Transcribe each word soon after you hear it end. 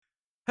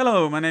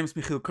Hello, my name is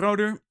Michiel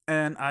Kroder,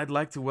 and I'd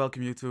like to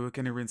welcome you to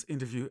Kenny Rin's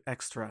Interview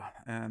Extra.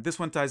 And this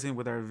one ties in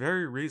with our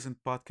very recent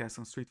podcast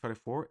on Street Fighter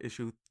 4,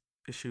 issue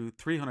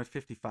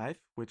 355,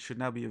 which should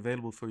now be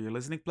available for your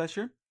listening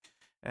pleasure.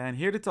 And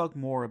here to talk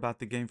more about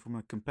the game from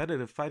a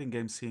competitive fighting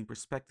game scene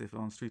perspective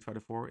on Street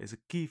Fighter 4 is a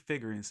key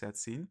figure in said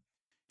scene.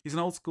 He's an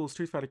old school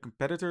Street Fighter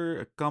competitor,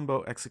 a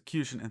combo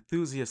execution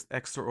enthusiast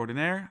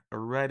extraordinaire, a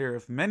writer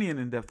of many an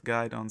in depth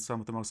guide on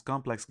some of the most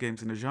complex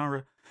games in the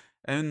genre,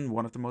 and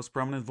one of the most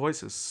prominent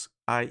voices,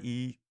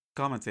 i.e.,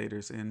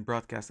 commentators in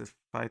broadcasted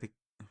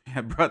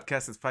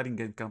fighting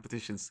game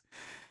competitions.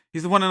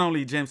 He's the one and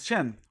only James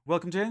Chen.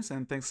 Welcome, James,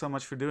 and thanks so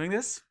much for doing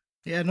this.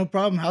 Yeah, no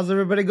problem. How's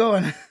everybody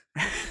going?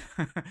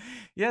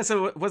 Yeah,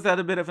 so was that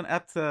a bit of an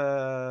apt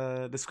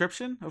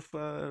description of?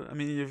 I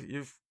mean,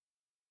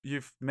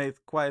 you've made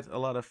quite a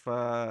lot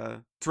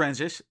of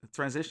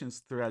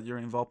transitions throughout your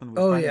involvement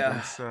with Oh fighting yeah.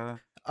 games.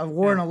 I've Yeah.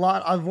 worn a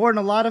lot. I've worn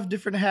a lot of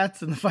different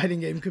hats in the fighting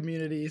game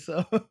community.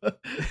 So,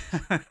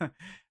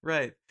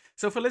 Right.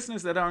 So for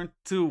listeners that aren't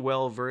too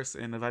well versed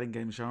in the fighting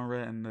game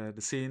genre and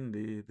the scene,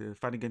 the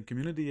fighting game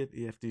community at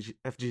the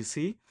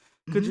FGC,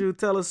 could Mhm. you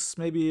tell us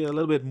maybe a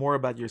little bit more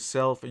about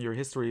yourself and your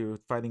history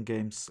with fighting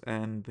games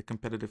and the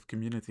competitive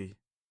community?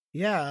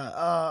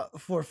 Yeah.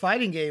 For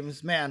fighting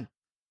games, man,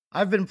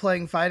 I've been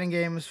playing fighting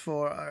games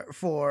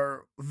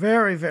for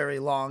very very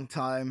long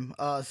time.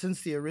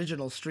 Since the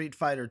original Street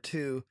Fighter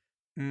 2.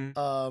 Mm,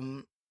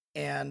 Um,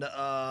 and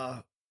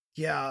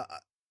yeah,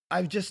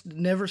 I've just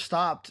never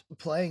stopped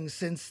playing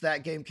since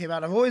that game came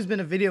out. I've always been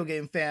a video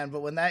game fan,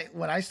 but when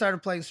I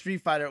started playing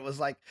Street Fighter, it was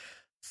like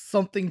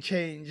something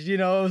changed. It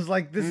was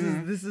like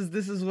mm,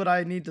 this is what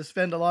I need to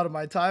spend a lot of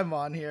my time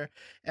on here.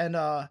 And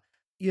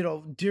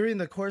during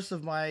the course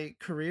of my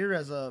career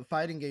as a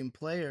fighting game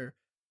player,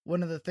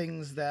 one of the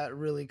things that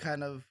really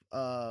kind of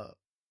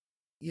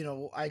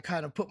I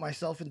kind of put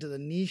myself into the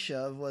niche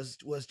of was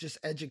just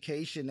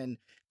education and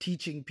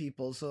teaching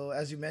people. So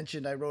as you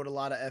mentioned, I wrote a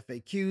lot of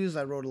FAQs,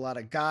 I wrote a lot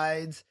of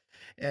guides,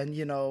 and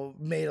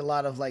made a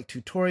lot of like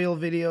tutorial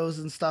videos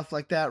and stuff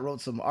like that,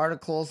 wrote some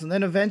articles, and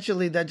then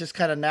eventually that just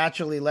kind of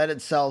naturally led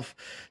itself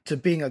to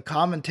being a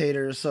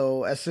commentator.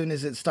 So as soon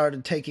as it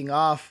started taking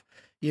off,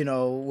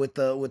 with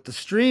the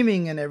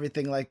streaming and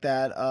everything like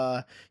that,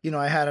 I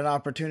had an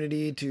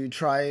opportunity to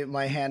try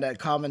my hand at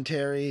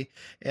commentary,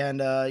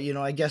 and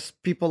I guess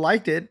people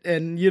liked it,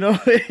 and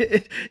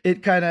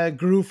it kind of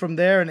grew from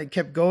there, and it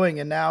kept going,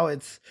 and now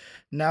it's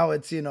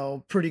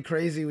pretty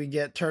crazy. We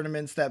get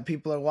tournaments that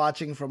people are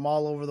watching from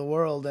all over the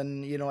world,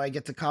 and I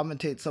get to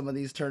commentate some of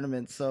these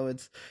tournaments, so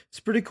it's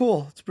pretty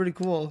cool. It's pretty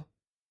cool.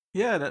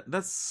 Yeah,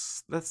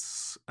 that's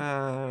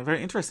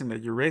very interesting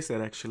that you raised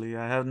that. Actually,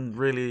 I hadn't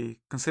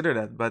really considered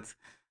that, but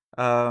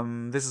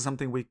this is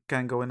something we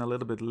can go in a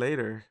little bit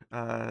later.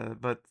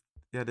 But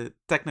yeah, the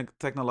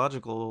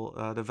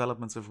technological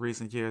developments of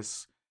recent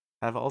years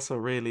have also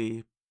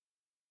really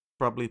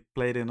probably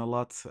played in a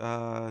lot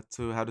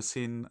to how the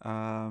scene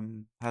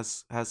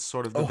has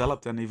sort of Oh,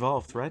 developed and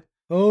evolved, right?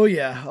 oh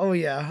yeah, oh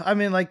yeah. I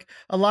mean, like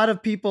a lot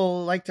of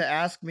people like to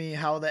ask me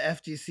how the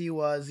FGC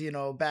was,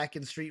 back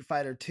in Street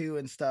Fighter 2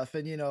 and stuff.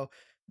 And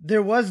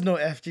there was no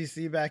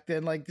FGC back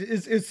then. Like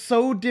it's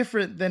so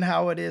different than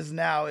how it is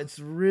now. It's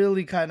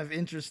really kind of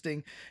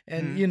interesting.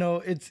 And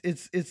Mm,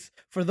 it's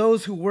for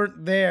those who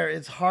weren't there,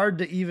 it's hard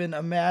to even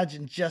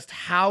imagine just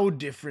how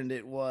different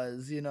it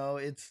was.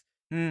 mm,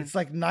 It's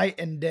like night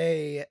and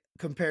day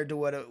compared to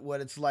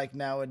what it's like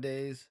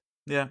nowadays.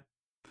 yeah.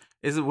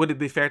 Would it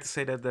be fair to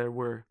say that there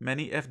were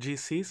many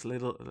FGCs,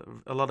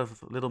 a lot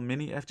of little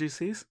mini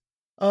FGCs?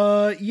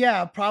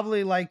 Yeah,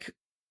 probably like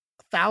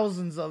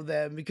thousands of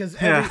them, because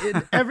Yeah.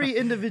 every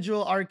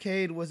individual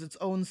arcade was its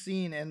own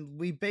scene, and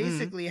we Mm,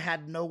 basically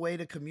had no way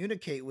to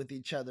communicate with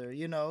each other,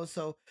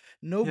 so yeah.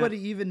 nobody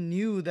even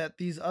knew that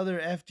these other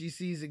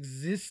FGCs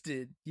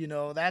existed.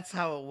 That's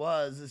how it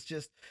was. It's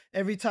just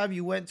every time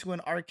you went to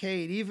an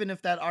arcade, even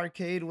if that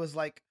arcade was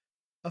like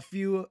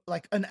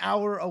an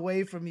hour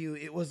away from you,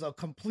 it was a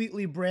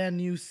completely brand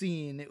new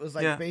scene. It was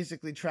like Yeah.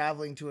 basically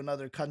traveling to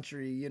another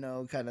country,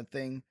 kind of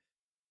thing.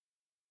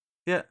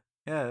 Yeah.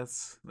 Yeah.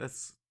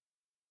 That's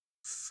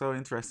so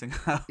interesting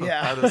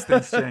Yeah. how those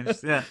things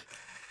changed. Yeah.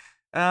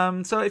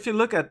 So if you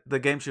look at the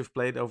games you've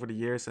played over the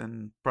years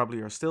and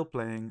probably are still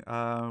playing,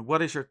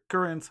 what is your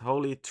current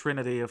holy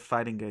trinity of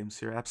fighting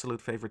games? Your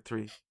absolute favorite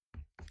three?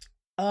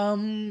 I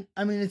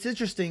mean, it's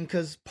interesting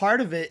because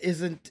part of it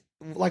isn't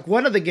like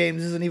one of the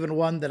games isn't even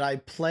one that I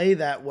play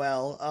that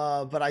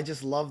well, but I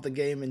just love the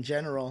game in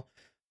general.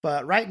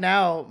 But right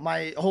now,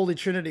 my holy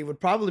trinity would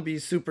probably be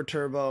Super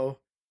Turbo,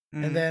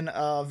 and Mm,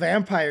 then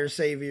Vampire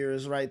Savior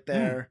is right mm,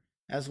 there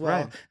as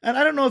well. right. And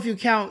I don't know if you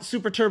count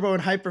Super Turbo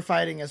and Hyper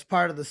Fighting as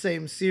part of the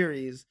same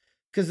series,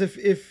 because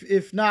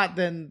if not,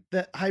 then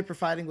the Hyper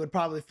Fighting would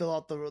probably fill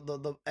out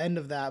the end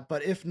of that.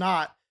 But if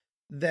not,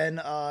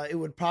 then it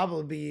would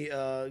probably be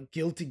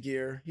Guilty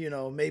Gear,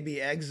 maybe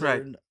Right.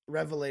 Exer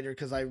Revelator,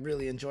 because I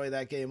really enjoy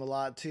that game a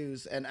lot too,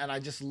 and I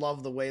just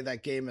love the way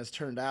that game has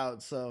turned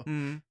out. So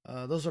Mm,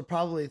 those are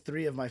probably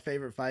three of my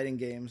favorite fighting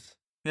games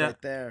yeah.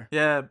 right there.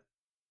 Yeah.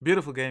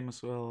 Beautiful game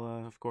as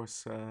well, of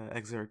course,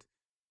 Exert.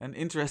 And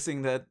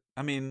interesting that,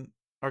 I mean,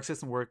 Arc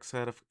System Works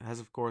has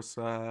of course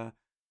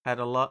has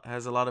a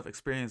lot of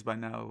experience by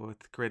now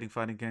with creating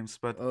fighting games,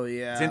 but Oh it's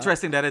yeah.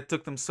 interesting that it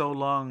took them so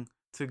long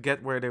to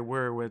get where they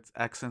were with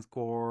Accent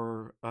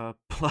Core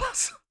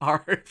plus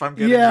R, if I'm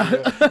getting Yeah.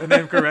 the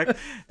name correct,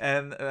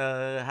 and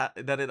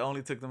that it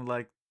only took them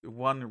like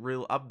one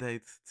real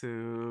update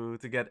to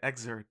get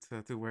Exert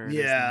to where it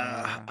is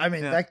now. Yeah. I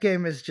mean, Yeah. that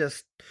game is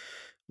just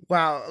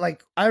wow.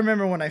 Like, I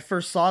remember when I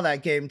first saw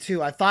that game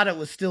too, I thought it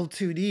was still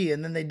 2D,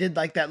 and then they did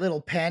like that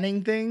little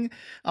panning thing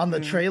on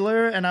the Mm,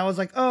 trailer, and I was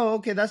like, "Oh,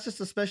 okay, that's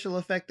just a special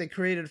effect they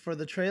created for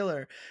the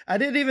trailer." I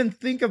didn't even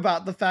think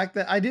about the fact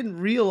that I didn't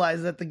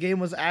realize that the game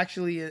was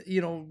actually,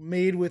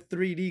 made with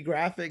 3D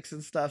graphics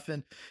and stuff,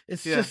 and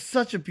it's yeah. just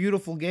such a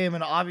beautiful game,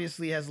 and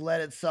obviously has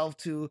led itself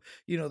to,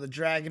 the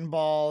Dragon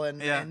Ball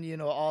and Yeah.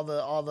 all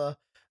the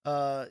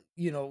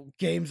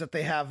games that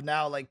they have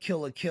now like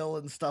Kill a Kill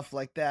and stuff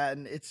like that,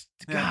 and it's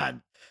Yeah.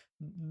 god,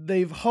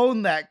 they've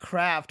honed that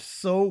craft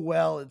so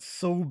well. It's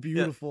so Yeah.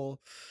 beautiful.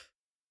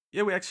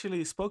 Yeah, we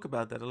actually spoke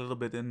about that a little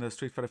bit in the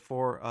Street Fighter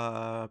 4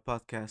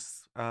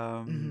 podcast.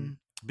 Mhm.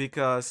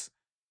 Because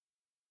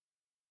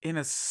in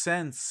a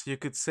sense, you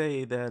could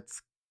say that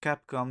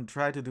Capcom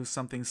tried to do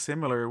something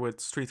similar with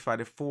Street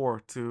Fighter 4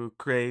 to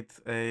create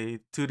a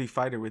 2D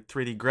fighter with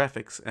 3D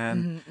graphics.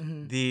 And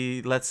Mhm.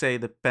 Mhm. let's say,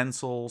 the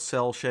pencil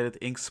cell shaded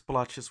ink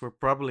splotches were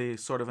probably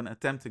sort of an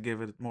attempt to give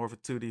it more of a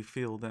 2D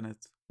feel than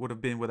it would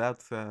have been without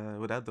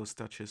those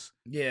touches.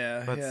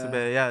 Yeah, But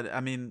yeah. yeah, I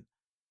mean,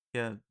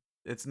 yeah,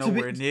 it's To be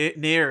nowhere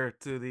near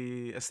to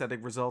the aesthetic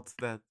results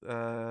that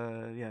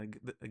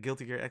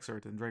Guilty Gear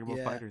Xrd and Dragon Ball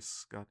yeah.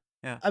 Fighters got.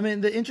 Yeah. I mean,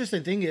 the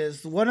interesting thing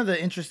is one of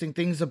the interesting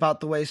things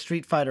about the way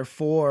Street Fighter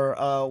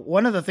 4,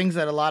 one of the things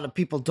that a lot of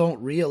people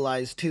don't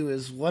realize too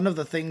is one of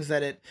the things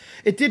that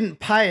it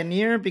didn't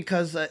pioneer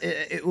because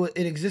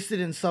it existed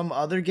in some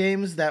other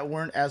games that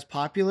weren't as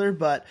popular,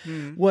 but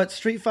Mm, what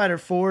Street Fighter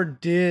 4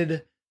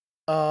 did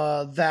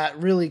that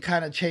really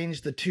kind of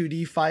changed the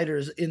 2D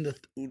fighters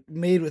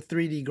made with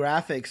 3D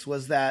graphics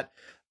was that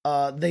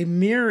they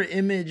mirror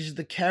image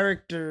the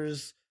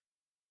characters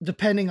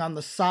depending on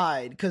the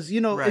side, because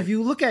if right.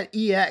 you look at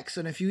EX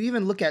and if you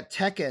even look at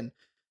Tekken,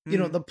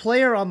 Mm, the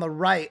player on the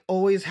right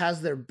always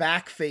has their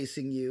back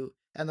facing you,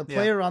 and the yeah.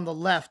 player on the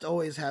left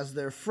always has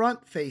their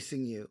front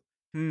facing you.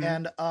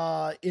 Mm,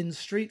 And in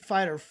Street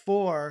Fighter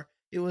 4,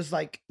 it was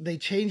like they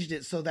changed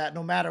it so that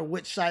no matter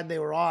which side they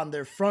were on,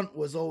 their front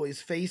was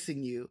always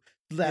facing you.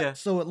 That yeah.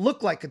 so it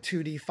looked like a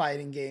 2D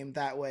fighting game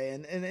that way,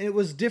 and it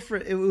was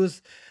different. It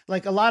was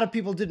like a lot of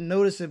people didn't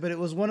notice it, but it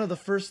was one of the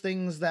first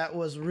things that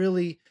was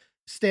really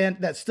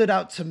that stood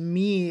out to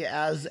me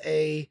as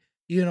a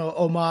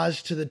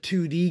homage to the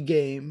 2D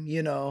game.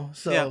 Yeah.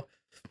 So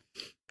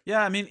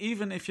Yeah, I mean,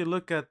 even if you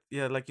look at,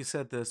 yeah, like you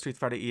said, the Street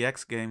Fighter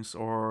EX games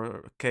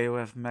or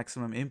KOF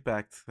Maximum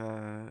Impact,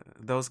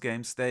 those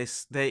games,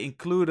 they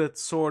included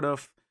sort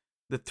of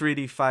the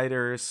 3D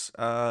fighters,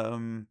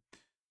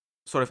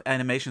 sort of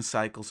animation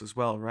cycles as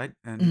well, right?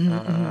 And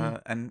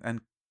mhm,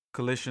 mhm.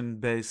 collision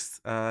based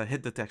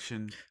hit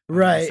detection,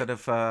 Right. instead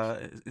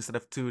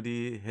of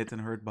 2D hit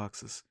and hurt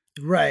boxes.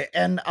 Right,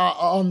 and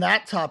on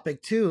that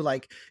topic too,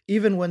 like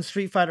even when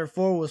Street Fighter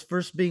 4 was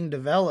first being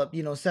developed,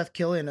 Seth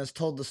Killian has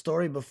told the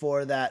story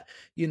before that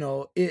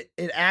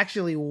it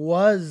actually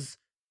was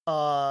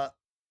uh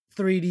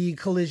 3D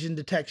collision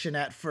detection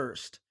at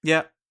first,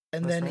 Yeah,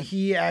 and that's then right.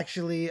 he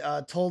actually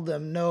told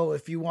them, no,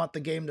 if you want the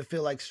game to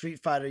feel like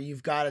Street Fighter,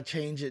 you've got to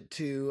change it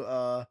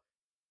to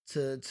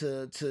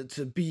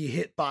be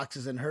hit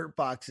boxes and hurt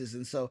boxes,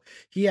 and so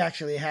he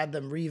actually had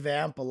them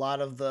revamp a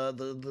lot of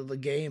the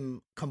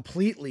game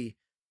completely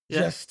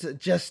Yeah,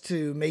 just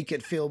to make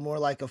it feel more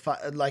like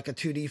like a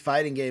 2D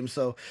fighting game.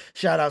 So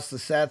shout outs to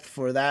Seth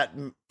for that,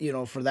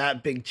 for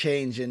that big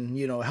change, and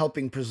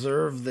helping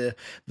preserve the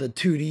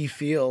 2D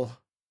feel.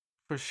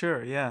 for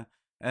sure. Yeah,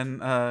 and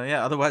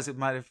yeah, otherwise it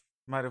might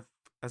have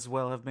as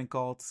well have been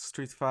called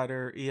Street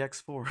Fighter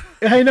EX4.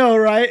 I know,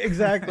 right?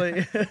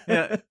 Exactly.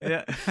 Yeah,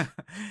 yeah,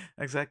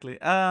 exactly.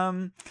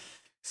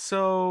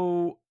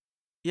 So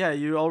yeah,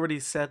 you already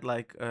said,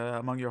 like,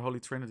 among your holy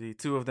trinity,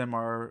 two of them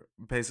are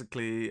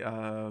basically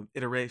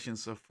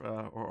iterations of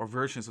or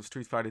versions of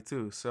Street Fighter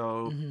 2.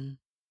 So Mhm.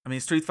 I mean,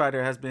 Street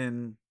Fighter has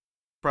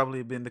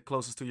probably been the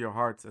closest to your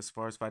heart as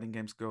far as fighting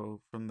games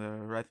go from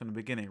the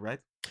beginning, right?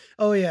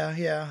 Oh yeah,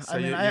 yeah. So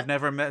you've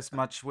never messed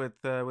much with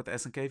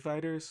SNK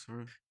fighters,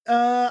 or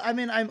I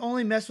mean, I'm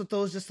only messed with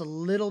those just a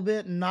little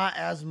bit, not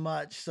as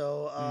much.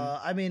 So, mm,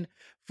 I mean,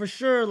 for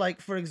sure,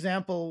 like for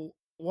example,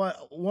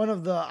 one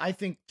of the I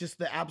think just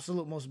the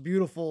absolute most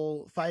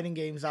beautiful fighting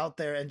games out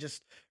there, and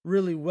just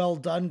really well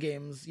done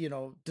games,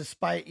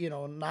 despite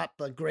not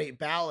the great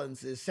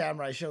balance, is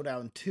Samurai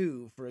Showdown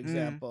 2, for mm,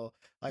 example.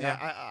 Like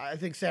Yeah. I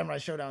think Samurai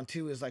Showdown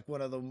 2 is like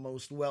one of the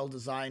most well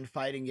designed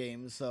fighting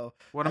games. So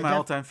One of I my def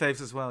all-time faves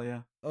as well.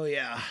 Yeah. Oh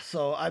yeah.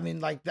 So I mean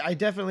like I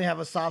definitely have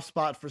a soft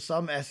spot for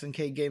some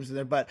SNK games in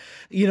there, but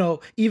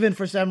even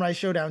for Samurai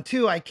Showdown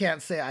 2, I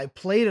can't say I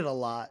played it a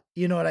lot.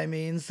 You know what I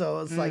mean? So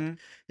it's like Hmm.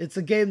 it's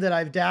a game that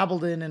I've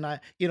dabbled in, and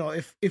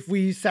if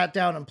we sat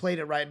down and played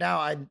it right now,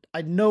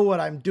 I'd know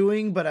what I'm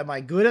doing, but am I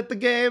good at the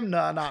game?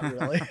 No, not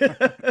really.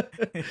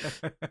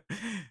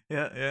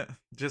 Yeah, yeah.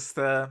 Just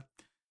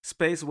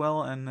space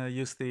well and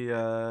use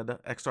the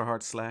extra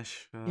hard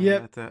slash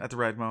Yep. at the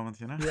right moment.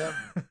 You know. Yep.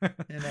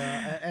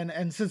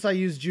 And since I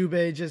use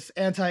Jubei, just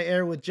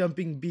anti-air with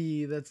jumping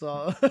B, that's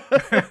all.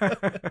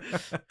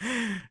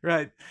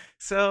 Right.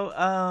 So,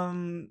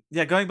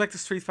 yeah, going back to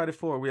Street Fighter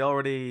 4, we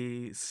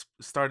already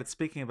started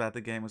speaking about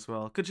the game as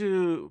well. Could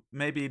you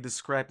maybe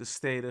describe the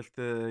state of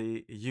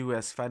the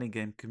US fighting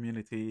game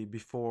community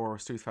before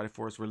Street Fighter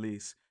 4's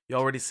release? You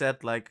already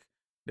said like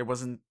there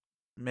wasn't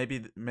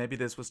maybe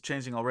this was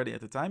changing already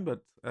at the time,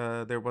 but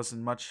there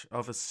wasn't much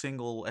of a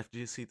single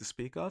FGC to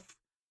speak of.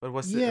 But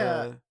was the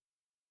Yeah.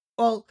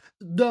 Well,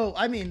 no,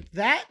 I mean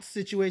that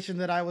situation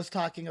that I was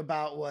talking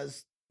about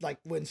was like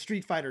when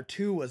Street Fighter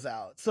 2 was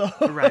out. So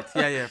right?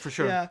 Yeah, yeah, for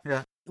sure. yeah.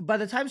 Yeah. By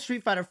the time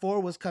Street Fighter 4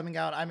 was coming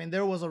out, I mean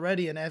there was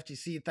already an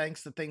FGC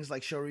thanks to things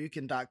like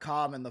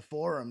Shoryuken.com and the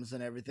forums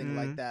and everything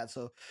like Hmm. that.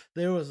 So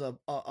there was a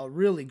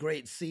really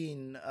great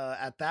scene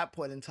at that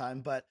point in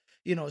time. But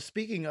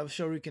speaking of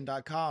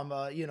Shoryuken.com,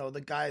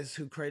 the guys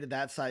who created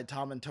that site,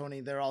 Tom and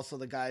Tony, they're also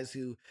the guys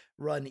who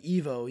run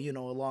Evo,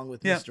 along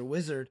with Yeah. Mr.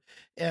 Wizard.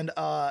 And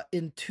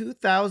in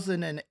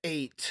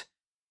 2008,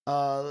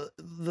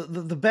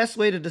 the best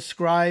way to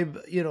describe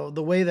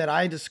the way that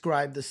I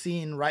described the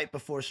scene right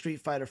before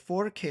Street Fighter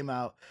 4 came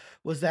out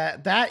was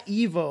that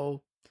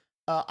Evo.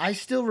 I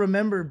still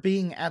remember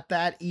being at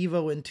that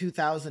Evo in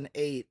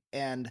 2008,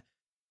 and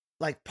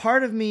like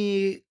part of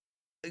me,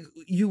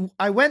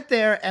 I went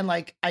there and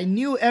like I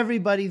knew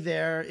everybody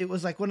there. It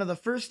was like one of the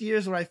first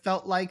years where I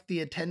felt like the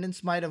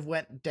attendance might have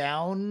went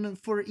down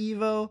for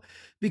Evo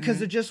because Hmm.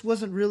 there just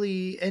wasn't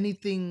really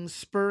anything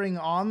spurring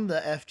on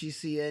the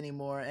FGC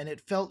anymore, and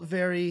it felt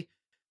very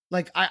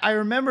like I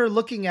remember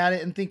looking at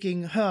it and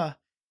thinking, huh,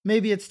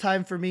 maybe it's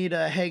time for me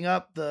to hang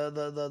up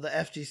the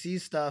FGC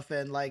stuff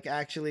and like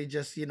actually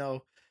just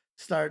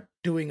start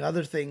doing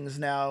other things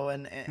now,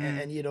 Hmm.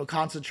 and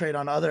concentrate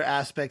on other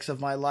aspects of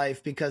my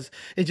life, because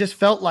it just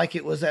felt like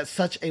it was at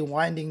such a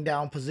winding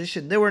down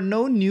position. There were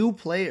no new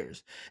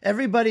players.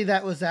 Everybody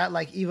that was at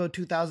like Evo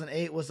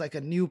 2008 was like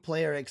a new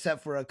player,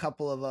 except for a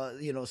couple of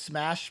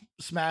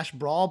Smash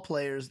Brawl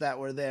players that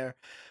were there.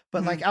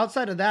 But Hmm. like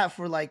outside of that,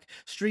 for like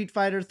Street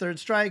Fighter, Third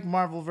Strike,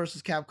 Marvel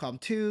vs. Capcom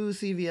 2,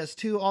 CVS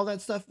 2, all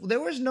that stuff, there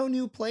was no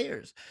new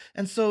players.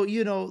 And so,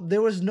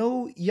 there was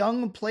no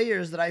young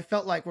players that I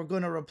felt like were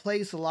going to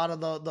replace a lot of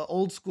the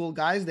old school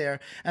guys there.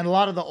 And a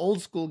lot of the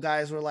old school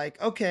guys were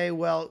like, okay,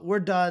 well, we're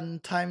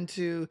done. Time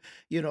to,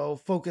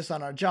 focus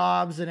on our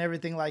jobs and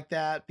everything like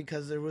that.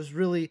 Because there was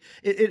really,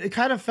 it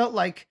kind of felt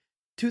like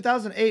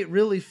 2008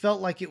 really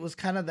felt like it was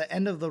kind of the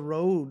end of the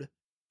road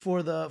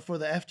for the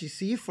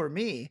FGC for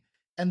me.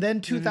 And then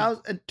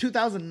Hmm.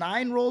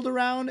 2009 rolled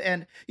around,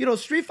 and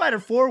Street Fighter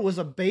 4 was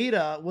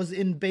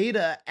in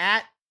beta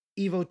at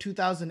Evo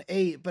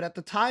 2008, but at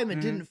the time it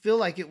Hmm. didn't feel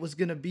like it was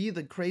going to be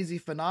the crazy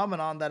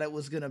phenomenon that it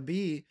was going to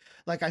be.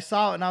 Like I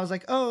saw it and I was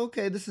like, "Oh,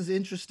 okay, this is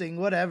interesting,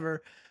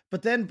 whatever."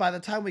 But then by the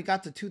time we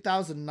got to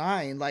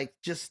 2009, like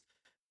just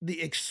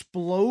the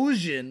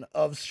explosion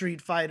of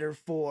Street Fighter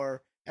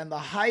 4 and the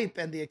hype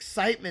and the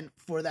excitement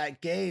for that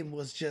game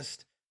was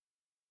just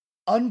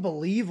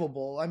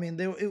unbelievable. I mean,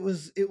 it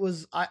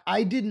was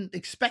I didn't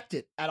expect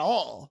it at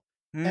all.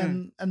 Hmm.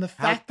 And the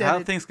How fact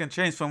that it things can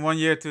change from one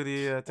year to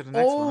the next one,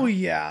 oh huh?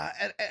 yeah.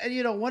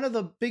 And one of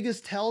the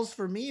biggest tells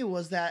for me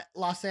was that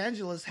Los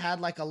Angeles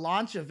had like a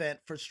launch event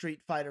for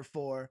Street Fighter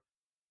 4.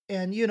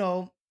 And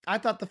I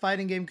thought the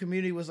fighting game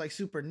community was like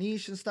super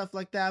niche and stuff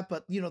like that,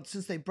 but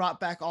since they brought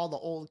back all the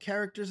old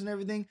characters and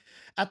everything,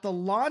 at the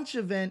launch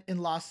event in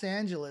Los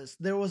Angeles,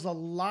 there was a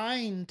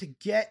line to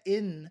get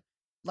in,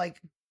 like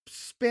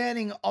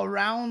spanning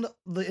around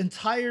the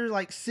entire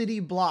like city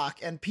block,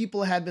 and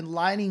people had been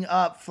lining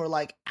up for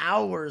like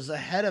hours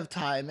ahead of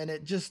time, and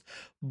it just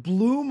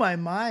blew my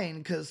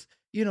mind because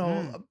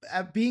Hmm.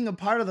 at being a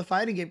part of the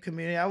fighting game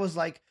community, I was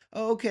like,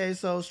 oh, okay,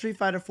 so Street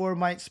Fighter 4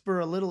 might spur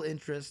a little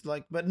interest,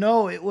 like, but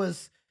no, it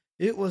was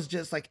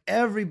just like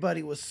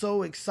everybody was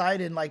so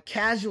excited. Like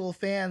casual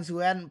fans who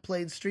hadn't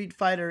played Street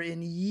Fighter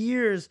in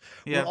years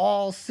were Yeah.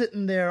 all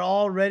sitting there,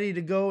 all ready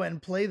to go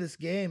and play this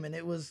game, and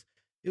it was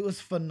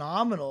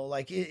phenomenal.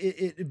 Like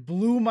it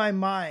blew my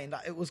mind.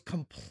 It was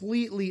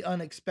completely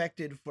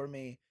unexpected for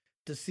me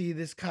to see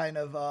this kind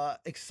of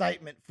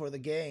excitement for the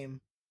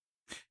game.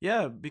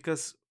 Yeah,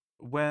 because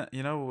when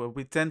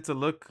we tend to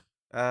look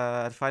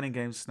at fighting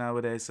games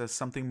nowadays as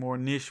something more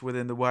niche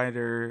within the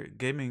wider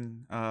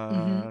gaming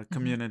Hmm. Hmm.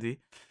 community.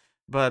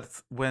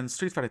 But when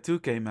Street Fighter 2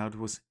 came out, it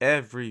was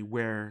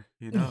everywhere.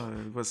 It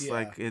was Yeah.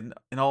 like in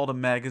all the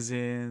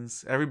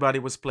magazines. Everybody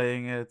was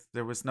playing it.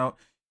 There was no.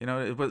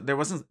 There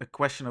wasn't a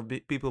question of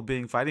people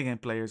being fighting game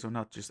players or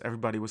not. Just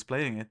everybody was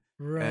playing it,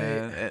 Right.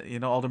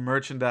 and all the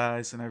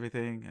merchandise and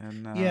everything,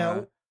 and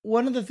Yeah,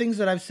 one of the things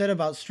that I've said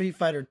about Street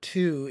Fighter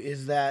 2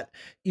 is that,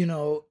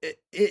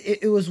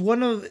 it was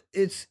one of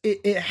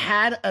it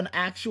had an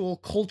actual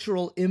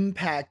cultural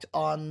impact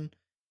on,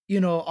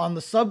 on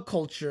the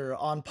subculture,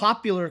 on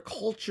popular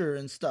culture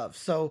and stuff.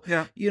 So,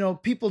 yeah,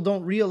 people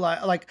don't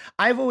realize, like,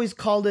 I've always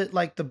called it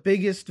like the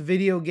biggest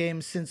video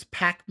game since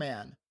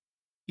Pac-Man.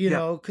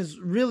 yeah, Because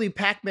really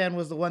Pac-Man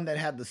was the one that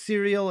had the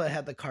cereal, it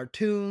had the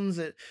cartoons,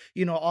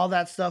 all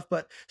that stuff.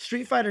 But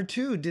Street Fighter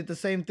 2 did the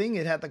same thing.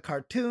 It had the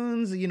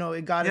cartoons,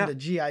 it got yeah, into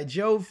G.I.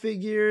 Joe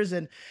figures.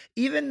 And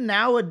even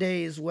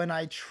nowadays, when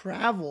I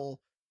travel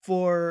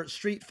for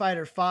Street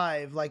Fighter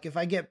 5, like if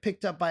I get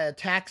picked up by a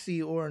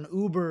taxi or an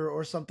Uber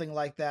or something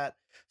like that,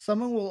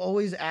 someone will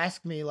always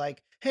ask me,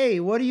 like, hey,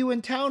 what are you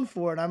in town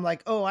for? And I'm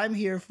like, oh, I'm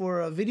here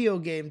for a video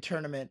game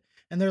tournament.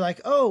 And they're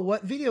like, "Oh,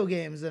 what video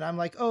games?" And I'm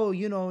like, "Oh,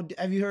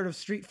 have you heard of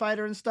Street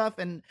Fighter and stuff?"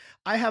 And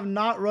I have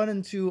not run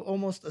into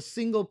almost a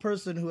single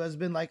person who has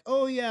been like,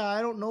 "Oh yeah, I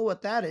don't know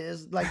what that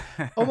is." Like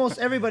almost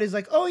everybody's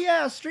like, "Oh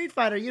yeah, Street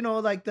Fighter,"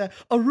 like the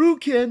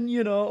Aruken,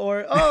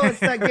 or "Oh, it's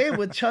that game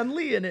with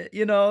Chun-Li in it,"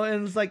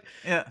 And it's like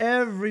yeah,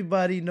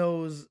 everybody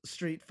knows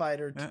Street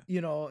Fighter, yeah.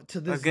 to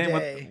A this game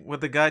with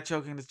day. the guy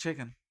choking the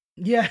chicken.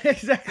 Yeah,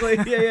 exactly.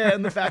 Yeah, yeah,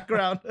 in the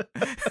background.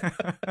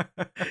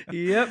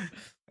 Yep.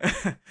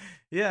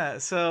 Yeah,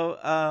 so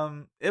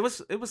it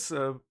was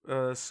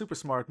a super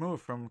smart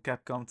move from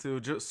Capcom to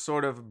just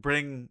sort of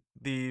bring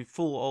the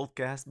full old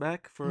cast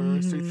back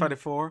for Street Mhm. Fighter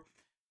 4,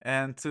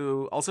 and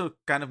to also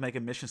kind of make a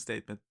mission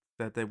statement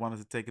that they wanted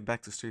to take it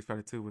back to Street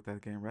Fighter 2 with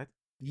that game, right?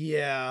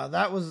 Yeah,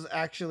 that was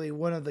actually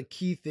one of the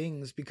key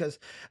things because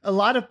a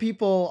lot of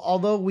people,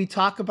 although we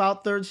talk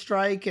about Third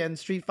Strike and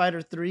Street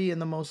Fighter 3 in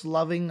the most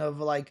loving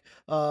of like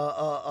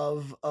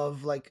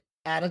of like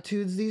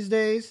attitudes these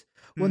days,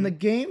 when the Mm,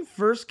 game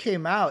first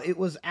came out, it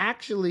was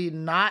actually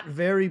not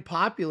very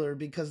popular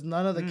because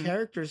none of the mm,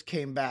 characters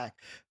came back.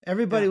 yeah,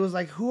 Everybody was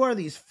like, "Who are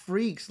these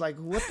freaks? Like,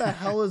 what the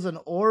hell is an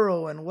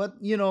Oro and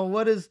yeah,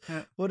 what is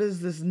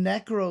this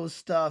Necro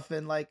stuff?"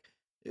 And like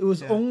it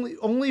was yeah,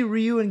 only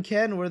Ryu and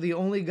Ken were the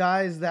only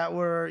guys that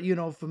were,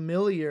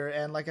 familiar,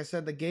 and like I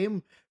said, the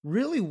game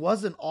really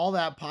wasn't all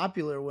that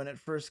popular when it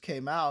first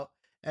came out,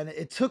 and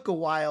it took a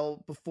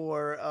while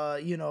before,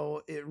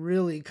 it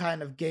really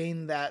kind of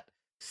gained that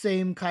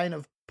same kind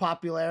of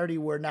popularity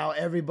where now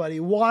everybody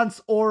wants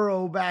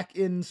Oro back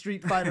in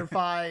Street Fighter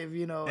 5,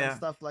 and yeah,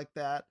 stuff like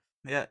that.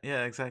 yeah,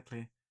 yeah,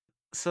 exactly.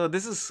 So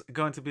this is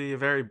going to be a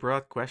very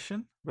broad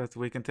question, but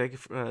we can take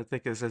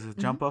this as a Mhm.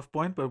 jump off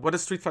point. But what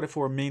does Street Fighter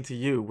 4 mean to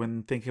you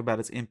when thinking about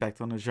its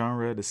impact on the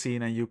genre, the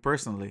scene, and you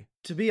personally?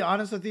 To be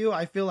honest with you,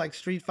 I feel like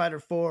Street Fighter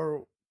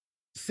 4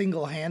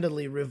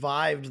 single-handedly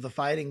revived the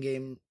fighting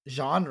game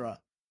genre.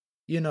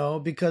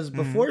 Because Mm,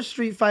 before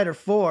Street Fighter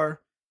 4,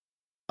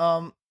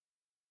 um,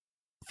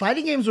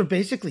 fighting games were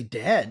basically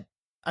dead.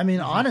 I mean,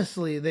 mm-hmm.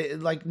 honestly, they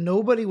like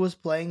nobody was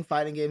playing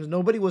fighting games.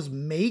 Nobody was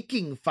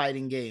making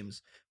fighting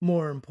games.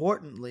 More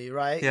importantly,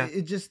 right? Yeah,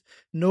 It just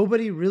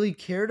nobody really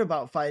cared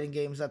about fighting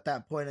games at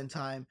that point in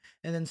time.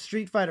 And then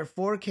Street Fighter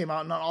 4 came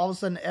out, and all of a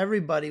sudden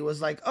everybody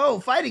was like, "Oh,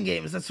 fighting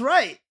games! That's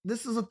right.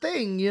 This is a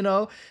thing." And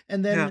yeah,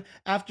 then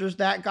after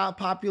that got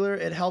popular,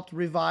 it helped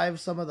revive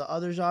some of the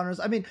other genres.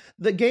 I mean,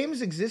 the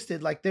games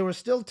existed. Like there were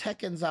still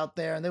Tekkens out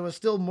there, and there was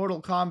still Mortal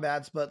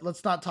Kombat's. But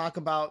let's not talk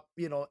about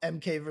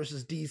MK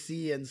versus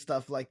DC and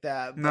stuff like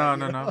that. But no,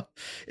 no, no.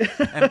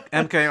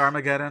 MK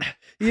Armageddon.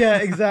 yeah,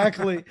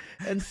 exactly.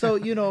 And so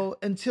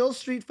until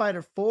Street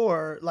Fighter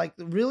 4, like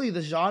really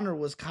the genre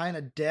was kind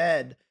of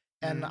dead.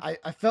 And Mm,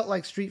 I felt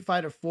like Street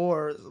Fighter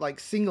 4 like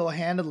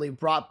single-handedly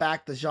brought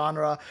back the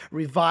genre,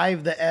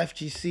 revived the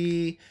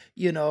FGC,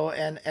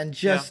 and yeah,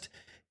 just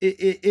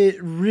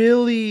it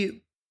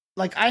really,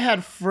 like I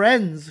had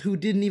friends who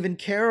didn't even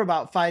care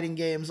about fighting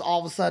games. All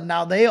of a sudden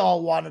now they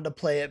all wanted to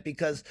play it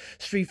because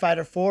Street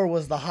Fighter 4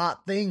 was the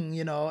hot thing,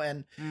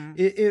 and mm,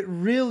 it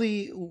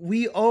really,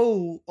 we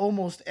owe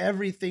almost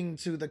everything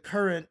to the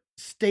current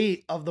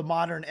state of the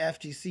modern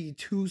FGC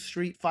to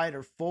Street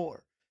Fighter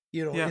 4,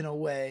 yeah, in a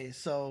way.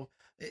 So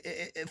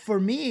for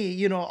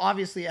me,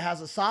 obviously it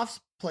has a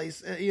soft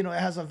place, it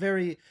has a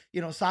very,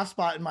 soft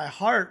spot in my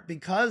heart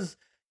because,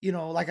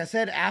 like I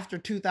said, after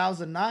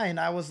 2009,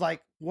 I was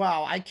like,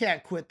 wow, I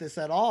can't quit this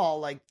at all.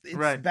 Like it's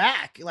right,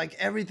 back, like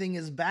everything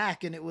is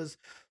back. And it was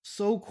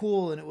so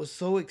cool and it was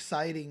so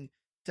exciting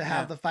to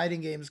have yeah, the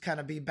fighting games kind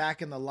of be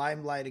back in the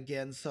limelight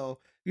again. So,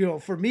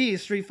 for me,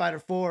 Street Fighter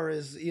 4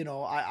 is,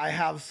 I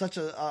have such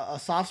a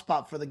soft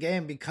spot for the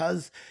game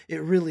because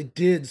it really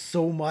did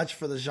so much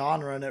for the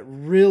genre and it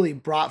really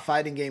brought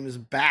fighting games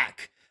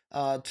back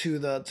to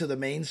the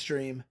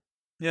mainstream.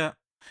 yeah.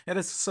 Yeah,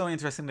 that's so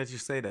interesting that you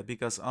say that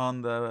because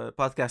on the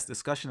podcast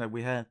discussion that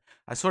we had,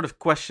 I sort of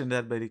questioned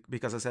that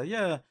because I said,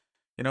 yeah,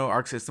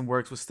 Arc System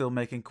Works was still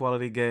making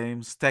quality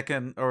games.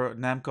 Tekken or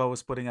Namco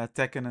was putting out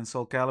Tekken and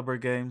Soul Calibur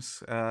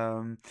games.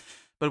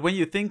 But when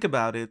you think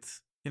about it,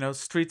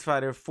 Street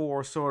Fighter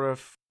 4 sort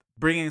of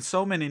bringing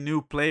so many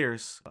new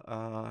players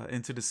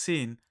into the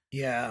scene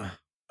Yeah.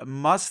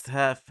 must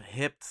have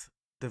hipped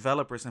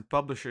developers and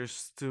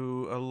publishers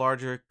to a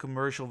larger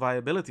commercial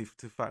viability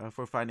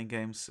for fighting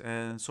games,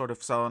 and sort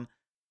of saw an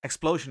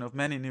explosion of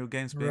many new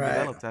games being Right.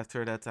 developed after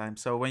that time.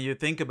 So when you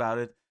think about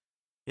it,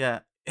 yeah,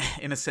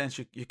 in a sense,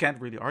 you can't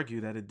really argue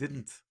that it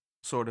didn't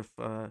sort of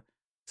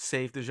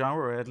save the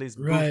genre, or at least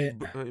Right.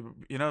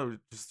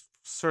 just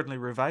certainly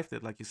revived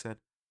it, like you said.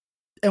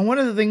 And one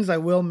of the things I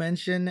will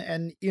mention,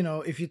 and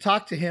if you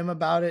talk to him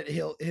about it,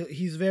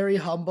 he's very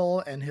humble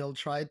and he'll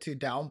try to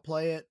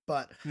downplay it,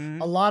 but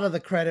Mm-hmm. a lot of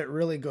the credit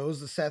really goes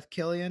to Seth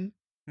Killian.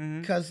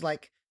 Mm-hmm. 'Cause,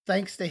 like,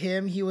 thanks to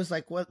him, he was,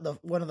 like,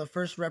 one of the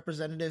first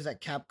representatives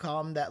at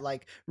Capcom that,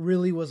 like,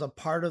 really was a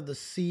part of the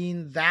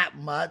scene that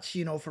much,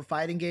 for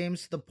fighting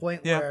games, to the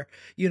point Yeah.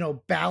 where,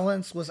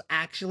 balance was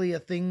actually a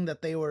thing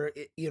that they were,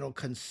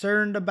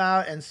 concerned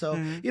about. And so,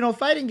 Mm-hmm.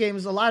 fighting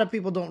games, a lot of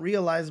people don't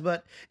realize,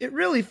 but it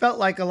really felt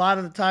like a lot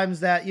of the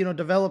times that,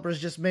 developers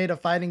just made a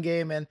fighting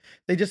game and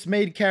they just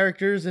made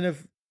characters, and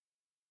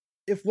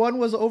if one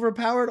was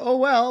overpowered, oh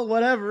well,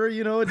 whatever, it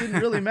didn't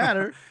really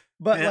matter.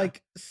 But Yeah.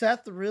 like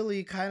Seth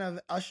really kind of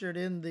ushered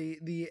in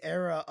the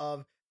era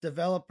of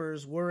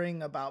developers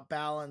worrying about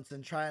balance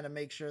and trying to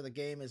make sure the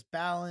game is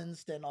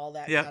balanced and all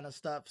that Yeah. kind of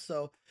stuff.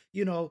 So,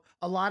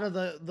 a lot of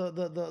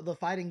the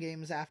fighting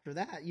games after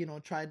that,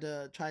 tried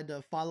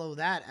to follow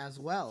that as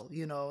well. So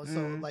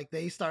Mm-hmm. like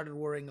they started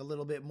worrying a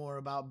little bit more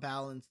about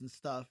balance and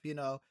stuff.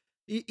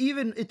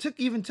 Even it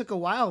took a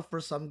while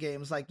for some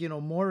games, like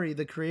Mori,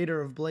 the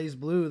creator of Blaze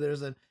Blue.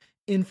 There's an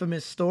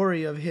infamous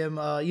story of him,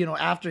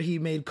 after he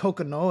made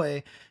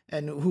Kokonoe,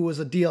 and who was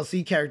a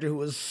DLC character who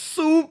was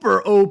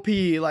super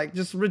OP, like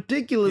just Yeah.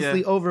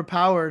 ridiculously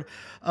overpowered.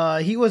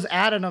 He was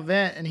at an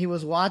event and he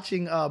was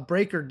watching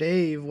Breaker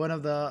Dave, one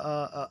of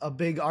the a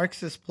big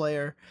Arxis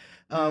player,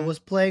 Mm-hmm. was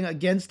playing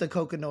against the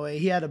Kokonoe.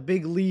 He had a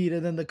big lead,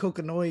 and then the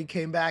Kokonoe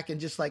came back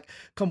and just like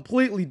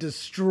completely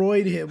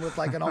destroyed him with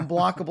like an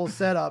unblockable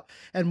setup.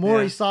 And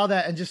Mori Yeah. saw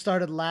that and just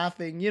started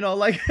laughing,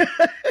 like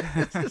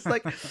it's just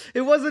like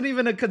it wasn't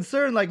even a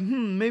concern, like,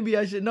 maybe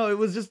I should. No, it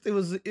was just it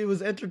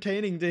was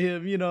entertaining to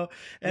him. And,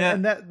 Yeah.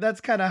 and that's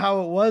kind of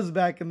how it was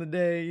back in the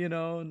day.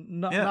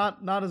 Not Yeah.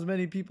 not as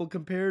many people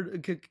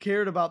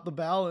cared about the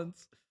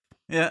balance.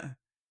 Yeah.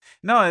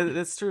 No,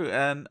 that's true.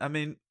 And I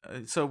mean,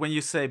 so when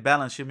you say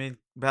balance, you mean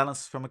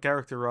balance from a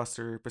character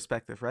roster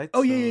perspective, right?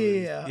 Oh yeah, So yeah,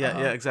 yeah, yeah. yeah,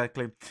 yeah, Uh-huh.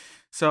 exactly.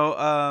 So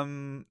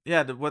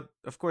yeah, what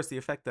of course the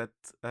effect that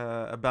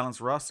a balanced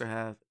roster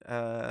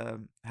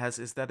has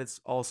is that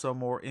it's also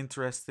more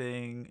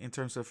interesting in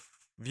terms of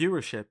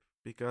viewership,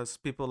 because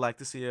people like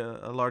to see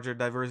a larger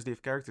diversity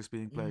of characters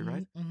being played,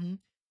 right? Mhm, mhm.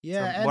 So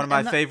Yeah, one of my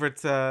and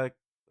favorite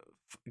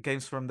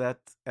games from that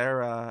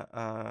era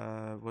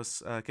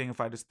was King of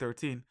Fighters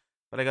 13.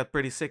 But I got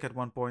pretty sick at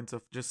one point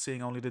of just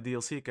seeing only the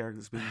DLC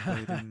characters being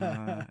played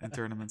in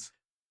tournaments.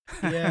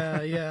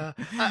 Yeah, yeah.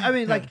 I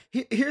mean, Yeah, like,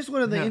 here's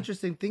one of the yeah.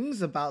 interesting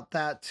things about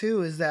that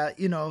too is that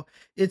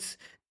it's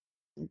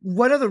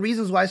one of the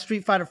reasons why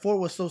Street Fighter 4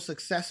 was so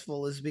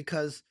successful is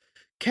because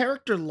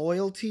character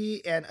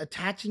loyalty and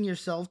attaching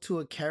yourself to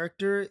a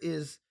character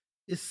is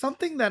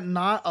something that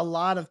not a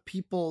lot of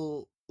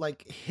people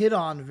like hit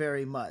on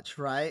very much,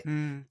 right?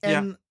 Yeah,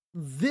 And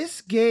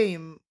this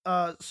game,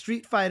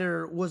 Street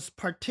Fighter, was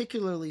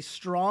particularly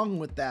strong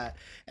with that.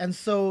 And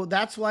so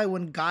that's why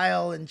when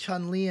Guile and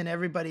Chun-Li and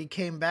everybody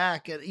came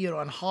back,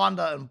 and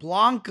Honda and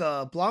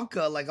Blanca,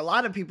 like a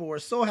lot of people were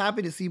so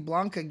happy to see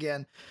Blanca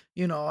again,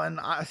 and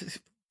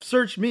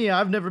search me,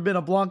 I've never been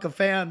a Blanca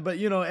fan, but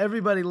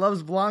everybody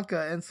loves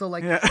Blanca. And so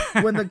like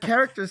when the yeah.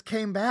 characters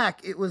came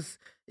back, it was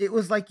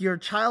like your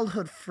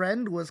childhood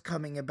friend was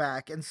coming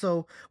back. And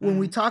so when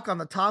we Hmm. talk on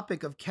the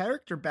topic of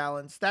character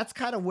balance, that's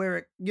kind of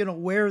where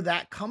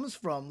that comes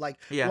from, like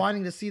Yeah,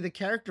 wanting to see the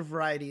character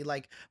variety.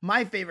 Like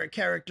my favorite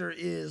character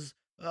is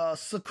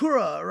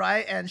Sakura,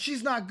 right? And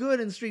she's not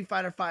good in Street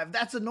Fighter 5.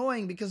 That's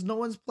annoying because no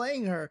one's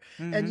playing her.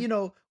 And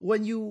hmm,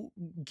 when you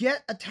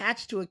get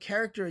attached to a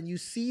character and you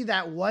see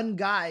that one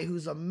guy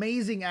who's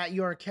amazing at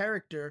your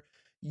character,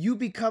 you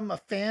become a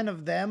fan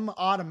of them yeah,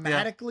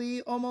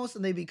 automatically almost,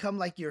 and they become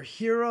like your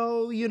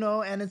hero.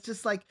 And it's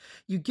just like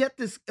you get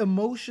this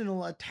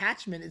emotional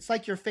attachment. It's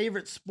like your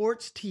favorite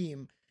sports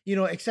team,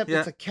 except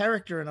it's yeah. a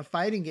character in a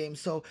fighting game.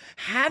 So Very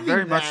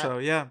having much that so.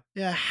 Yeah,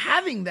 yeah,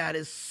 having that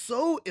is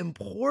so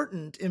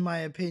important in my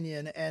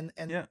opinion,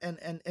 yeah,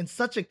 and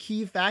such a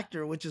key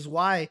factor, which is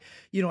why,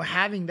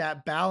 having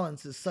that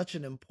balance is such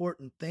an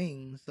important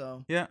thing.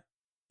 So, yeah.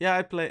 Yeah,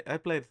 I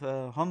played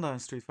Honda in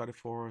Street Fighter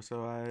 4,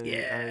 so I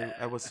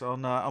yeah. was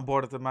on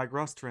board of the Mike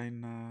Ross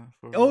train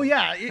Oh for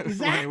yeah,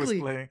 when he was exactly.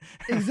 playing.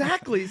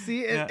 Exactly.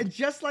 See, and, Yeah, and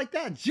just like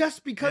that,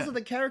 just because yeah, of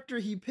the character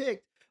he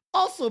picked,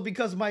 also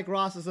because Mike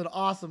Ross is an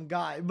awesome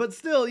guy, but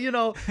still,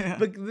 yeah,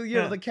 but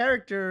yeah. the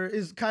character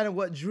is kind of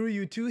what drew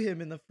you to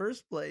him in the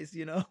first place.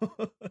 Yeah,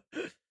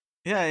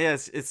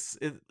 yes, it's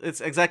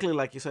exactly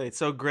like you say. It's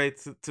so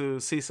great to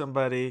see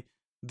somebody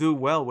do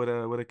well with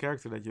a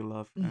character that you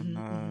love, Hmm,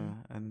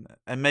 hmm.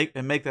 and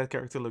make that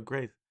character look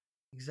great.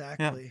 Yeah.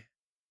 Exactly.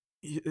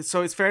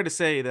 So it's fair to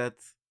say that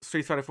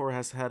Street Fighter 4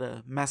 has had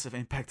a massive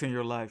impact in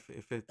your life.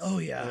 Oh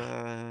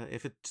yeah.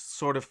 If it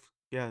sort of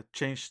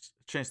changed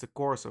the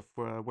course of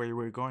where you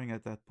were going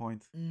at that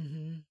point.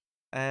 Mhm.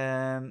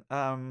 And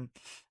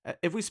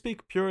if we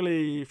speak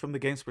purely from the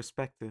game's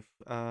perspective,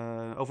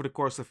 over the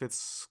course of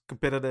its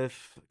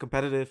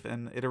competitive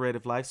and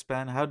iterative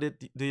lifespan,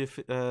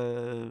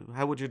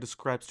 how would you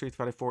describe Street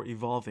Fighter 4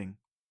 evolving?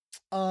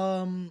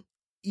 Um,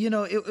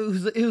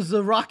 it was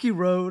a rocky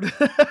road.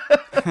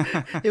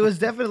 It was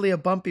definitely a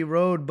bumpy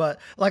road, but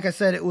like I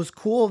said, it was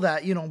cool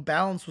that,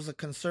 balance was a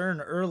concern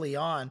early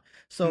on.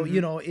 So,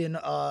 Mm-hmm.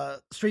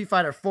 in Street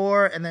Fighter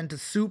 4 and then to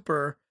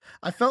Super,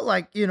 I felt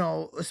like,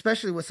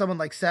 especially with someone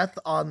like Seth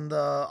on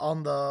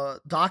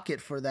the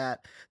docket for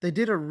that, they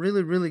did a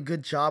really, really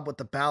good job with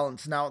the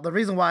balance. Now, the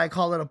reason why I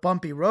call it a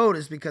bumpy road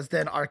is because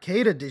then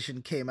Arcade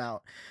Edition came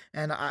out.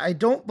 And I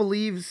don't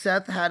believe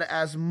Seth had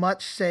as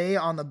much say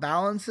on the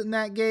balance in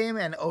that game.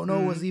 And Ono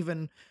Mm-hmm. was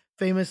even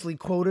famously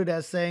quoted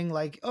as saying,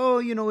 like, oh,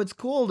 it's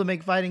cool to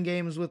make fighting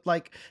games with,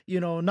 like,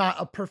 not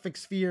a perfect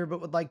sphere,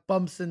 but with like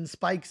bumps and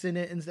spikes in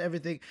it and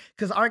everything.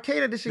 Because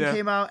Arcade Edition Yeah.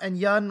 came out and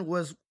Yun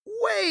was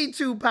way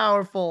too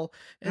powerful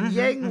and Mm-hmm.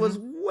 Yang Mm-hmm. was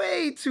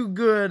way too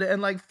good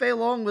and like Fei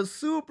Long was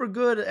super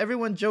good.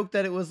 Everyone joked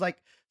that it was like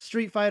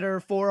Street Fighter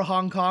 4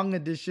 Hong Kong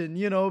edition,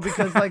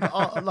 because like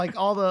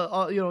all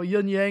the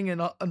Yun Yang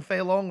and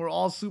Fei Long were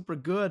all super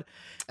good.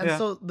 And Yeah.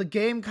 so the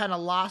game kind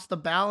of lost the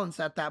balance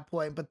at that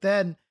point. But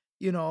then,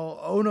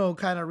 Ono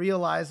kind of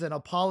realized and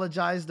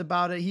apologized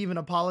about it. He even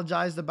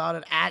apologized about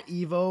it at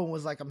Evo and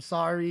was like, I'm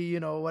sorry,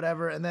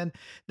 whatever. And then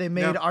they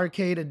made Yeah.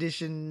 Arcade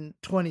Edition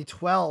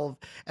 2012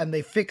 and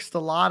they fixed a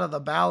lot of the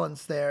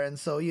balance there. And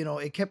so,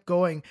 it kept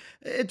going.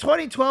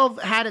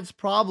 2012 had its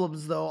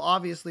problems, though,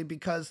 obviously,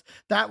 because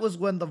that was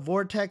when the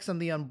Vortex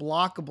and the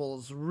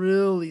Unblockables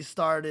really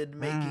started Mm-hmm.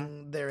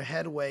 making their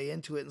headway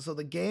into it. And so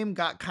the game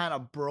got kind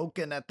of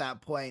broken at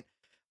that point.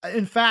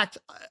 In fact,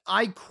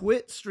 I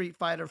quit Street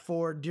Fighter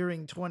 4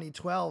 during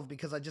 2012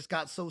 because I just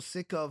got so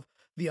sick of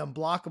the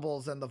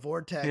Unblockables and the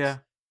Vortex, Yeah.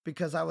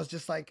 because I was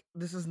just like,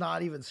 this is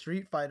not even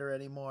Street Fighter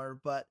anymore.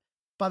 But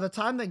by the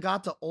time they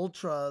got to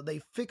Ultra,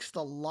 they fixed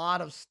a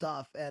lot of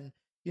stuff. And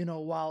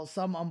while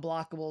some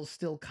unblockables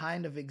still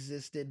kind of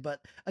existed, but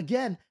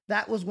again,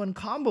 that was when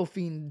Combo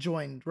Fiend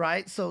joined,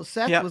 right? So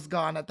Seth Yeah. was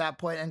gone at that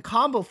point, and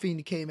Combo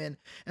Fiend came in,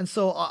 and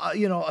so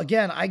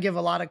again, I give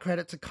a lot of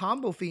credit to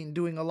Combo Fiend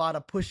doing a lot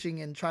of pushing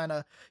and trying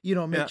to,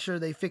 make Yeah. sure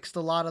they fixed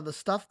a lot of the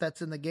stuff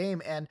that's in the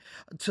game. And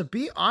to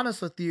be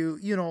honest with you,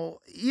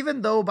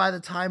 even though by the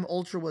time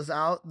Ultra was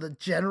out, the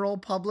general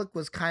public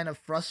was kind of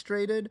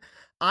frustrated.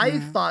 Mm-hmm.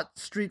 I thought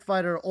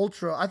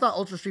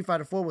Ultra Street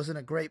Fighter 4 was in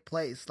a great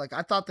place. Like,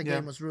 I thought the Yeah.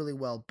 game was really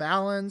well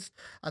balanced.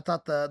 I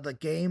thought the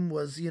game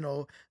was,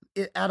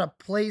 at a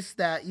place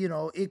that,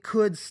 it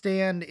could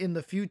stand in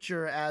the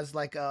future as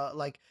like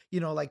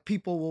like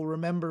people will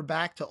remember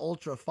back to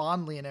Ultra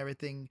fondly and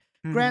everything.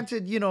 Mm-hmm.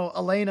 Granted,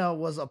 Elena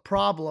was a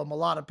problem. A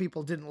lot of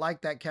people didn't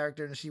like that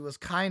character and she was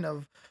kind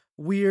of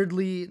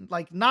weirdly,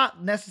 like,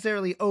 not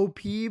necessarily OP,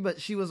 but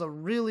she was a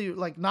really,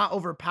 like, not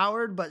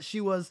overpowered, but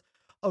she was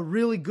a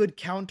really good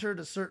counter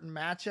to certain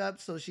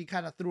matchups. So she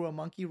kind of threw a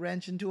monkey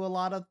wrench into a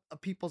lot of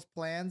people's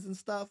plans and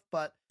stuff.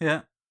 But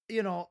Yeah.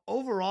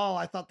 overall,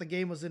 I thought the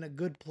game was in a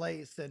good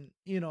place. And,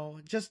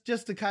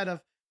 just to kind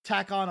of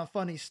tack on a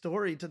funny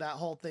story to that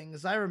whole thing,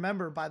 is I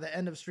remember by the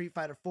end of Street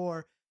Fighter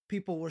 4,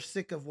 people were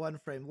sick of one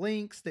frame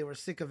links, they were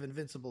sick of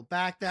invincible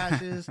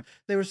backdashes,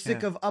 they were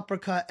sick Yeah. of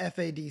uppercut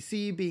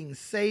FADC being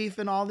safe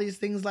and all these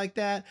things like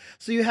that.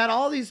 So you had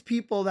all these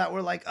people that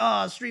were like,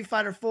 oh, Street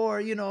Fighter 4,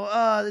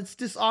 it's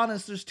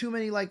dishonest. There's too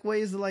many like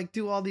ways to like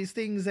do all these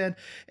things. And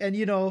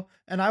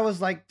I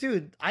was like,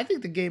 dude, I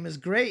think the game is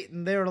great.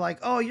 And they were like,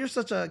 oh, you're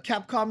such a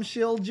Capcom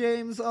shill,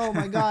 James. Oh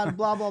my God,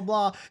 blah, blah,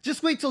 blah.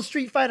 Just wait till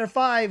Street Fighter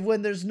 5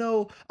 when there's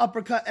no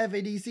uppercut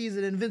FADCs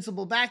and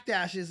invincible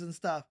backdashes and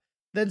stuff.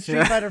 Then Street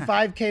Yeah. Fighter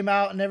 5 came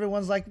out and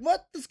everyone's like,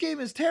 what? This game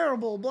is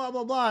terrible, blah,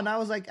 blah, blah. And I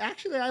was like,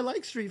 actually, I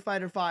like Street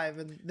Fighter 5.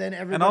 And then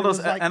everybody was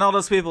like, And all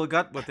those people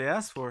got what they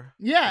asked for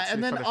with yeah, and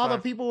Street then Fighter all the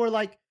 5. people were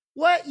like,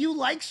 "What? You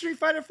like Street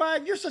Fighter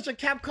 5? You're such a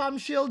Capcom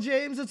shill,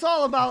 James. It's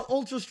all about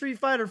Ultra Street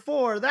Fighter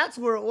 4. That's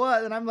where it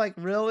was." And I'm like,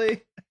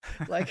 "Really?"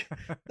 Like,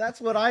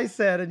 that's what I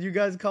said and you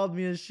guys called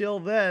me a shill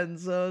then.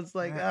 So it's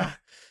like, Yeah.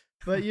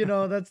 but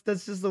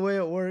that's just the way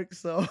it works.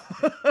 So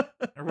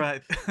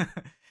Right.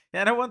 Yeah,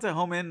 and I want to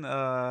home in,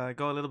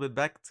 go a little bit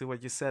back to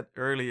what you said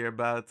earlier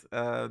about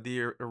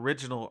the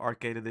original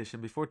arcade edition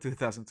before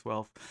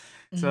 2012.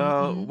 Mhm, So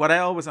mhm. what I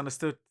always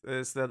understood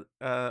is that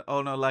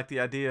Ono liked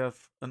the idea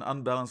of an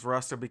unbalanced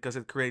roster because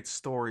it creates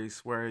stories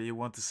where you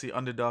want to see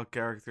underdog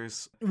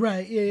characters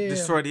Right. Yeah, yeah, yeah.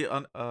 destroy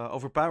the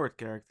overpowered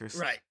characters.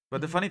 Right.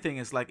 But the Mhm. funny thing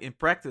is, like in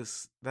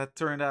practice, that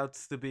turned out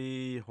to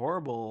be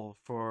horrible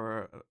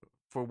for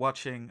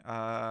watching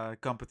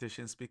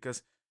competitions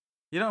because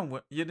you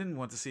didn't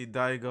want to see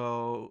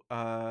Daigo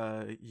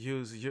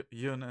use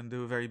Yun and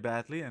do very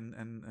badly, and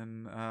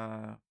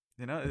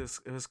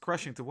it was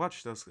crushing to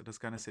watch those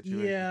kind of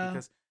situations Yeah.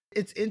 because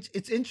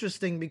It's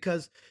interesting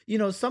because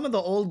some of the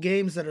old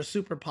games that are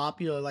super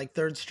popular like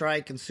Third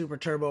Strike and Super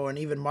Turbo and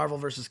even Marvel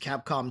vs.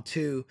 Capcom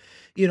 2,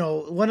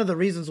 one of the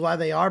reasons why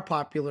they are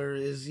popular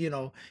is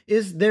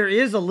is there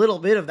is a little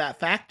bit of that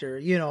factor,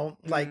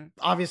 like Mm,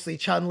 obviously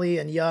Chun-Li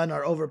and Yun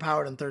are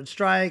overpowered in Third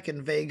Strike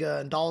and Vega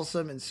and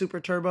Dalsum and Super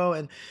Turbo,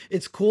 and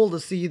it's cool to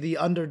see the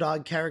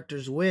underdog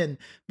characters win.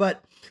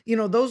 But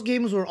those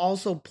games were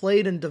also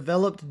played and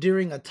developed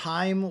during a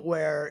time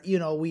where,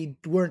 we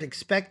weren't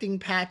expecting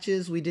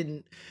patches.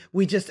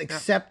 We just yeah.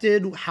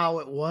 accepted how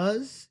it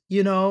was,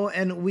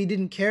 and we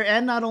didn't care.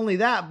 And not only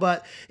that,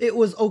 but it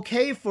was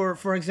okay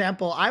for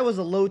example, I was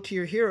a low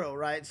tier hero,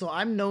 right? So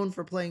I'm known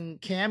for playing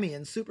Cammy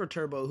and Super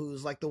Turbo,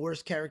 who's like the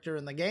worst character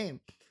in the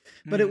game.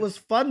 But it Mm, was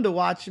fun to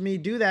watch me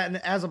do that. And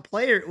as a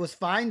player, it was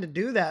fine to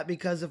do that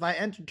because if I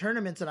entered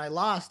tournaments and I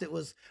lost, it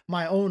was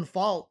my own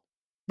fault.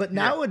 But yeah.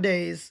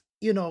 nowadays,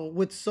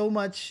 with so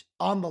much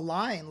on the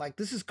line, like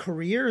this is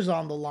careers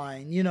on the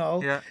line,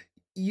 Yeah.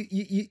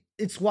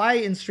 it's why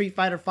in Street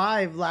Fighter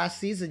 5 last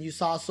season you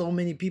saw so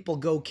many people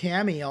go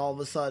Cammy all of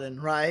a sudden,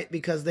 right?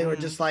 Because they were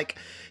Mm, just like,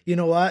 you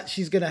know what,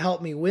 she's gonna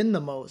help me win the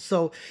most.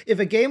 So if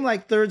a game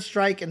like Third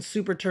Strike and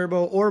Super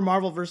Turbo or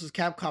Marvel vs.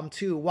 Capcom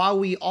 2, while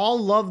we all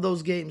love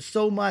those games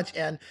so much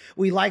and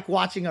we like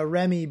watching a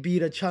Remy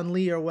beat a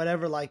Chun-Li or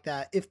whatever like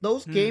that, if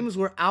those mm, games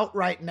were out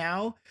right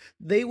now,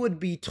 they would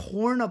be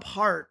torn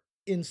apart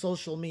in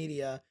social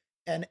media,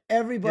 and yeah.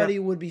 everybody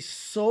would be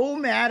so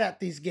mad at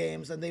these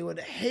games and they would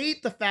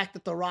hate the fact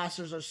that the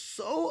rosters are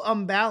so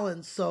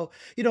unbalanced. So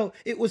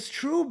it was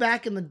true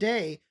back in the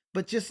day,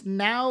 but just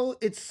now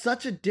it's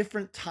such a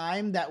different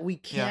time that we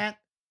Yeah.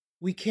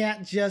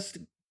 can't just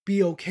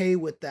be okay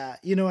with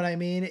that, you know what I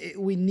mean?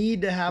 We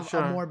need to For have a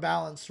sure. more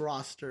balanced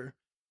roster.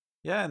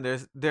 Yeah,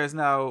 and there's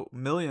now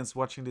millions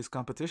watching these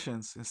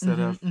competitions instead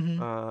Hmm, of hmm.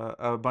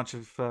 a bunch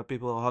of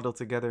people huddled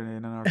together in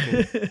an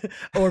arcade.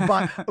 Or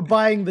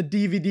buying the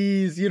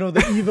DVDs,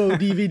 the Evo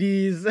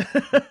DVDs.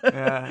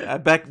 Yeah,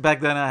 back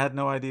then I had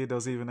no idea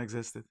those even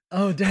existed.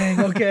 Oh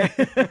dang, okay.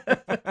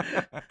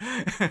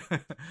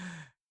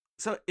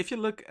 So if you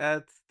look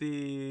at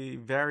the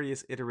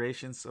various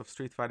iterations of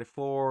Street Fighter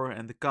 4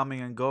 and the coming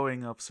and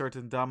going of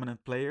certain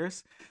dominant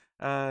players,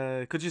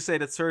 could you say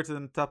that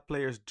certain top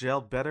players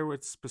gelled better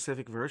with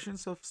specific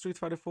versions of Street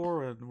Fighter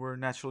 4 and were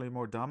naturally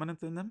more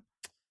dominant in them?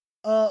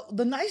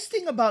 The nice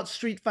thing about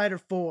Street Fighter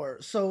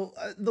 4, so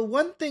the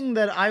one thing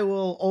that I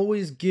will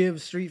always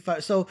give Street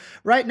Fighter, so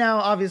right now,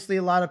 obviously,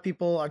 a lot of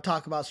people are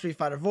talking about Street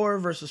Fighter 4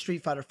 versus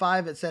Street Fighter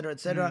 5, etc.,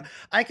 etc. Mm,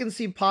 I can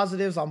see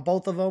positives on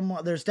both of them.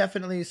 There's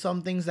definitely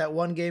some things that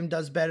one game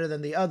does better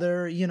than the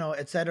other,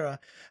 etc.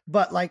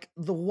 But like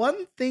the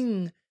one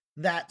thing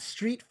that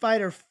Street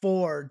Fighter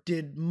 4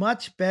 did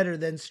much better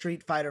than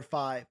Street Fighter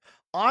 5,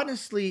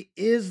 honestly,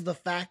 is the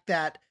fact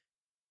that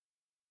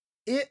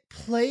it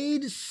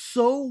played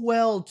so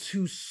well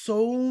to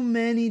so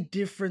many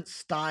different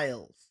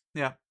styles.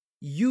 yeah.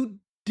 You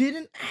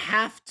didn't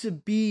have to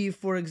be,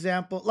 for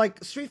example,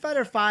 like Street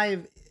Fighter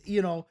 5,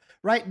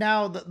 right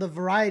now the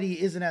variety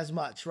isn't as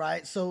much,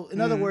 right? So in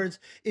other Mm, words,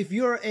 if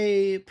you're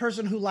a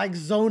person who likes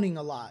zoning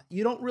a lot,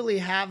 you don't really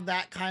have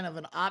that kind of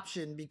an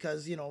option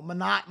because,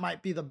 Manat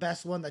might be the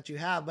best one that you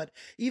have, but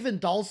even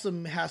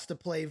Dalsum has to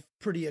play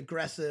pretty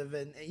aggressive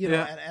and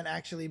yeah. and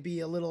actually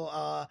be a little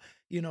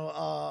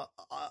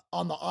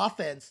on the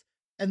offense.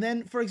 And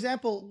then, for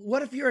example,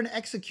 what if you're an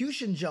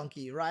execution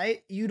junkie,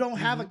 right? You don't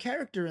have a Hmm.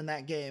 character in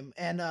that game,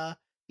 and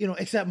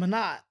except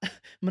Manat.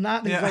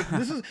 Manat is like Yeah.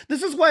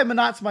 this is why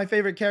Manat's my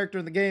favorite character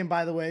in the game,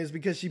 by the way, is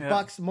because she Yeah.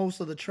 bucks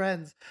most of the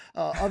trends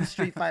of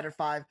Street Fighter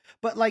 5.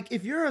 But like,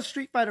 if you're a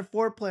Street Fighter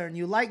 4 player and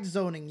you like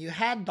zoning, you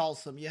had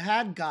Dalsum, you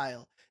had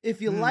Guile.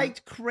 If you Mm,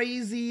 liked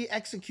crazy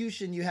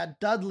execution, you had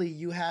Dudley,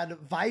 you had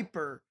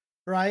Viper,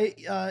 right?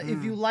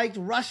 If you mm, liked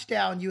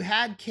Rushdown, you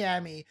had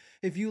Cammy.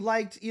 If you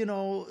liked,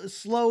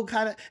 slow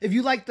kind of, if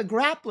you liked the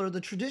grappler,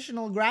 the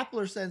traditional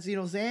grappler sense,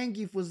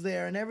 Zangief was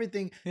there and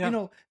everything,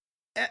 yeah.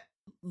 eh,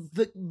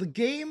 the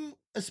game,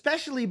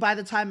 especially by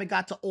the time it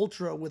got to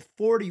Ultra with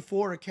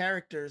 44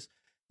 characters,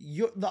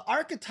 the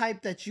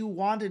archetype that you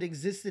wanted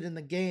existed in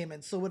the game,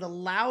 and so it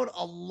allowed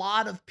a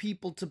lot of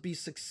people to be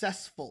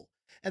successful.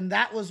 And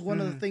that was one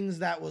of the Mm, things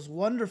that was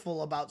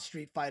wonderful about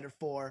Street Fighter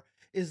 4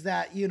 is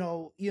that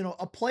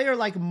a player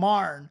like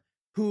Marn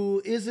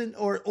who isn't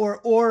or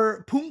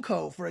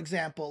Punko, for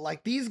example,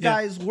 like these yeah.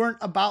 guys weren't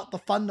about the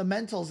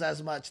fundamentals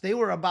as much. They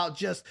were about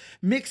just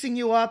mixing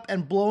you up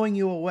and blowing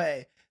you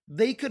away.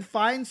 They could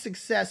find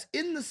success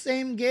in the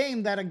same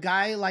game that a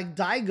guy like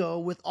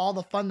Daigo with all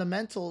the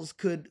fundamentals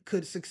could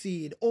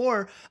succeed,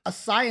 or a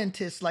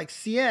scientist like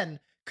Cien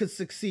could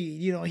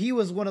succeed. He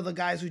was one of the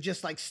guys who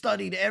just like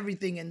studied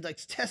everything and like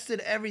tested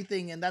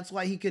everything, and that's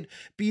why he could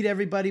beat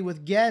everybody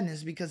with Gen,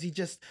 is because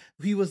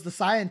he was the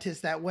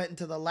scientist that went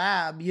into the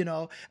lab.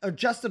 Or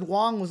Justin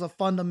Wong was a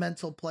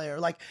fundamental player.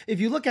 Like if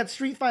you look at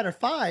Street Fighter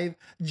 5,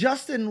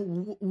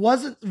 Justin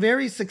wasn't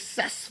very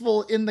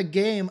successful in the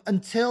game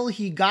until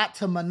he got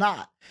to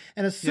Manat.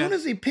 And as soon Yeah.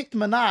 as he picked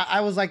Manat,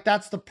 I was like,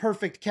 that's the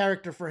perfect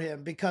character for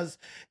him because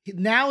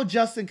now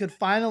Justin could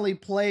finally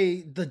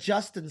play the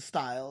Justin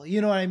style.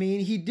 You know what I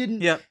mean? He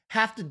didn't Yeah.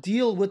 have to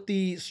deal with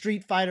the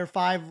Street Fighter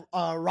Five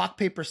rock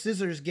paper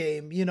scissors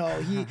game. You know,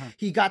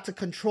 he got to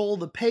control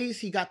the pace.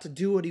 He got to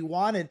do what he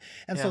wanted,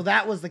 and so Yeah.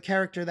 that was the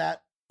character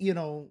that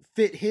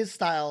fit his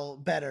style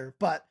better.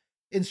 But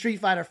in Street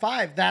Fighter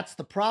Five, that's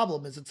the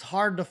problem. Is it's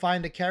hard to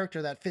find a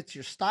character that fits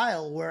your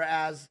style.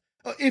 Whereas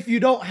if you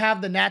don't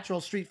have the natural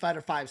Street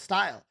Fighter Five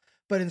style.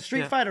 But in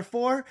Street Yeah. Fighter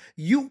 4,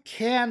 you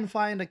can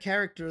find a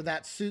character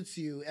that suits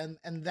you, and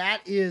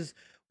that is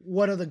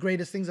one of the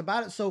greatest things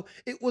about it. So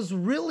it was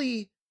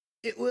really,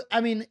 it was,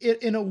 I mean,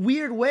 in a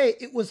weird way,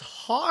 it was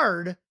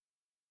hard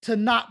to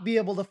not be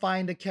able to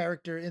find a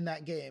character in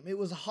that game. It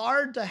was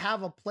hard to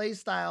have a play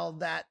style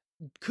that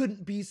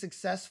couldn't be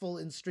successful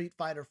in Street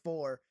Fighter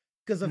 4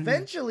 because Mhm.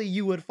 eventually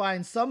you would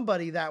find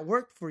somebody that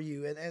worked for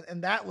you,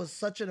 and that was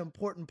such an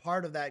important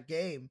part of that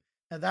game.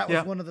 And that was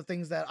Yeah. one of the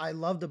things that I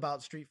loved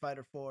about Street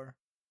Fighter 4.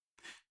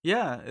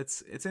 Yeah,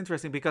 it's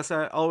interesting because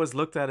I always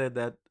looked at it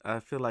that I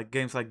feel like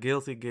games like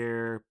Guilty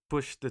Gear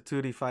push the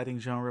 2D fighting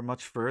genre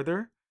much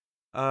further.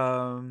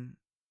 Um,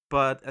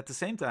 but at the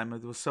same time,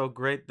 it was so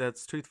great that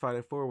Street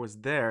Fighter 4 was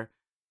there,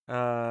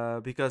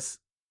 because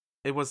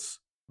it was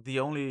the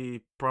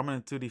only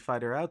prominent 2D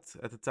fighter out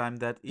at the time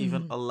that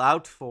even Mhm.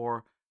 allowed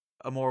for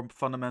a more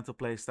fundamental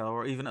playstyle,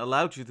 or even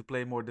allowed you to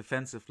play more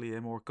defensively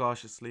and more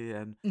cautiously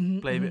and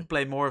Mhm, play mhm.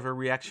 play more of a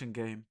reaction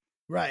game.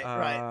 Right,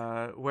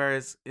 right.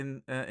 Whereas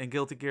in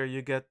Guilty Gear,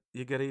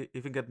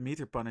 even get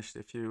meter punished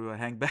if you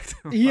hang back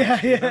too Yeah,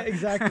 much, you yeah, know.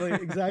 exactly,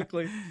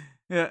 exactly.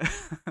 Yeah,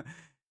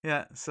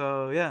 yeah.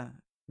 So yeah,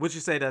 would you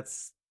say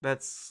that's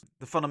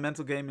the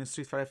fundamental game in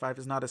Street Fighter Five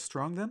is not as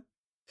strong then?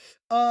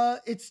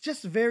 It's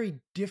just very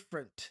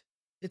different.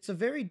 It's a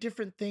very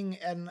different thing,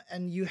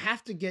 and you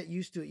have to get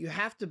used to it. You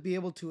have to be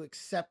able to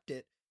accept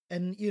it.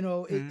 And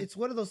Mm-hmm. it's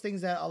one of those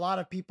things that a lot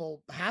of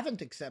people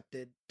haven't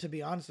accepted, to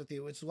be honest with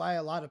you. It's why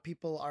a lot of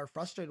people are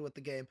frustrated with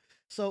the game.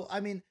 So, I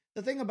mean,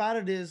 the thing about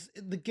it is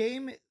the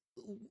game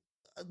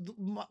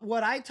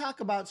what I talk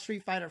about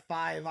Street Fighter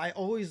 5, I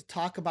always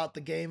talk about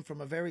the game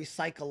from a very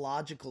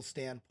psychological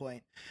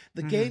standpoint.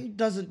 The Mm-hmm. game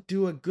doesn't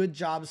do a good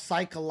job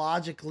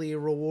psychologically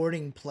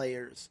rewarding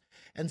players.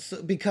 And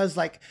so because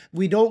like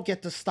we don't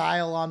get to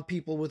style on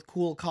people with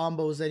cool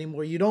combos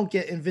anymore. You don't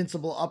get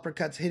invincible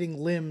uppercuts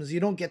hitting limbs. You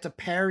don't get to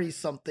parry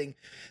something.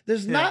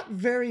 There's Yeah. not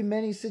very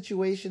many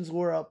situations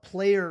where a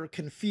player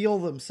can feel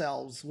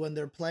themselves when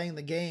they're playing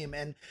the game,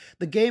 and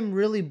the game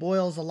really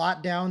boils a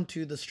lot down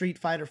to the Street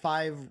Fighter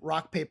 5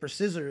 rock paper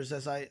scissors,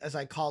 as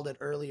I called it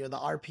earlier, the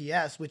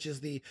RPS, which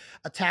is the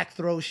attack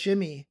throw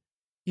shimmy,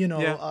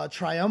 Yeah.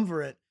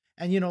 triumvirate.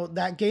 And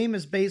that game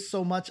is based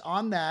so much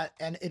on that,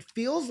 and it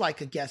feels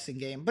like a guessing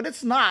game, but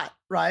it's not,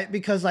 right?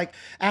 Because like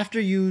after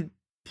you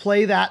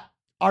play that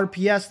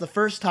RPS the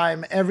first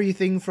time,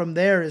 everything from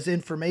there is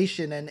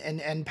information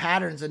and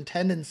patterns and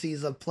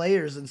tendencies of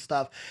players and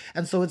stuff.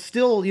 And so it's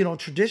still,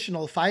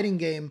 traditional fighting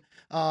game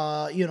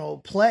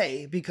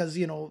play, because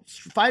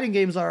fighting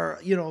games are,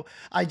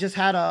 I just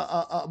had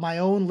my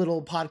own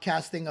little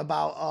podcast thing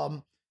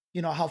about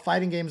how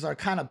fighting games are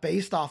kind of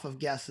based off of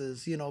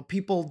guesses.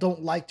 People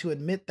don't like to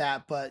admit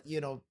that, but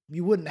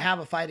you wouldn't have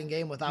a fighting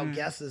game without Mm-hmm.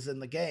 guesses in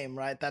the game,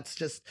 right? That's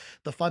just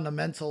the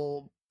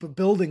fundamental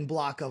building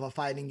block of a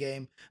fighting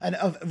game, and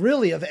of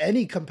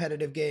any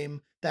competitive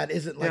game that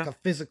isn't like Yeah. a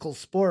physical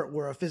sport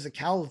where a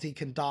physicality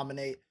can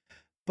dominate.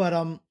 But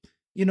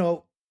you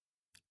know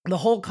the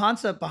whole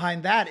concept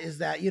behind that is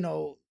that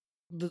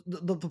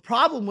the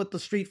problem with the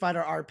Street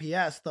Fighter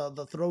RPS,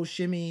 the throw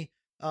shimmy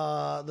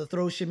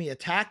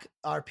attack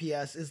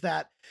RPS, is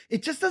that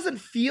it just doesn't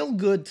feel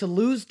good to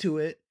lose to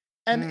it,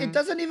 and it Mm-hmm.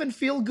 doesn't even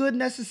feel good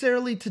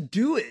necessarily to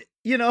do it.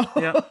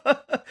 Yeah.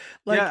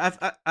 Like Yeah,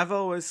 I've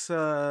always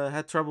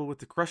had trouble with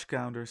the crush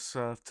counters.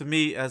 To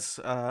me, as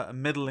a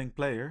middling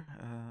player,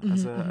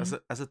 as mhm, a as mhm.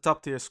 a as a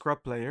top tier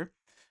scrub player,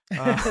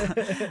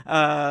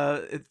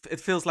 uh, it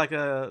feels like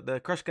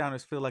the crush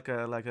counters feel like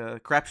a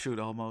crapshoot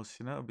almost,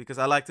 you know, because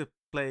I like to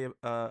play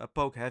a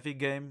poke heavy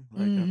game,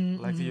 like I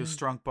Mhm, like to use mhm.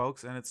 strong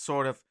pokes, and it's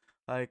sort of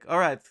like, all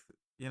right,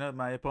 you know,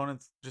 my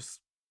opponent just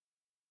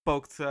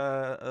poked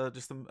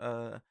just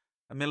a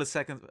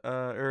millisecond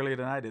earlier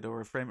than I did,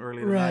 or a frame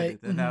earlier than I Right.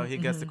 did, and now Mhm, he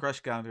gets the mhm.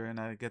 crush counter, and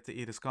I get to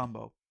eat his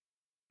combo.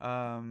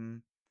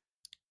 Um,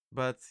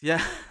 but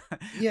yeah, I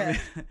Yeah. mean,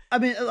 I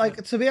mean, yeah,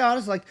 like, to be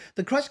honest, like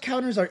the crush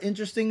counters are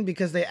interesting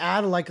because they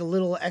add like a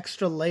little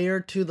extra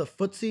layer to the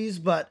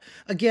footsies. But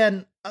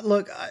again,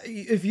 look,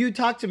 if you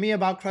talk to me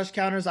about crush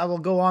counters, I will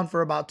go on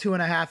for about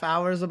 2.5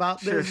 hours about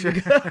sure, this sure,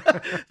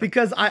 because,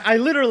 because I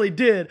literally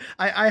did.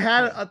 I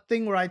had yeah, a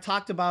thing where I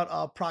talked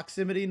about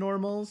proximity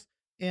normals.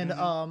 And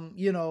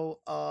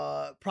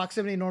mm-hmm.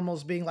 proximity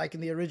normals being like in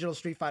the original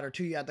Street Fighter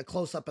 2, you had the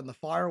close up and the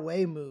far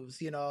away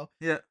moves,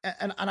 Yeah,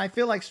 and I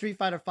feel like Street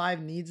Fighter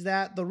 5 needs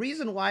that. The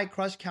reason why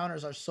crush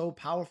counters are so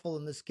powerful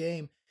in this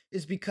game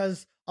is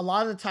because a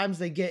lot of the times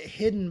they get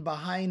hidden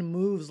behind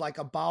moves like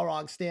a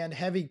Balrog stand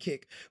heavy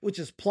kick, which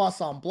is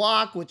plus on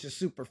block, which is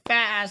super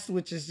fast,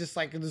 which is just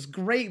like this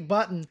great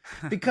button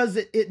because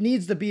it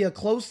needs to be a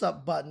close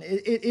up button.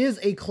 It is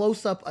a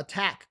close up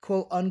attack,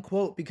 quote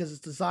unquote, because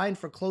it's designed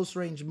for close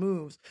range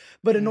moves.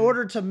 But in Mhm.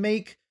 order to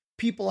make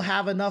people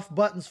have enough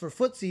buttons for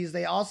footsies,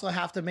 they also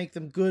have to make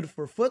them good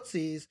for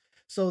footsies.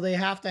 So they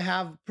have to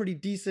have pretty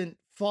decent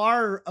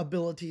far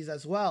abilities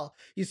as well.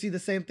 You see the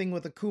same thing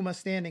with Akuma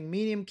standing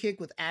medium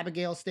kick, with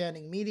Abigail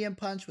standing medium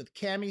punch, with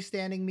Cammy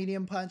standing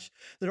medium punch.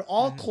 They're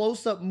all Mhm.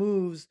 close up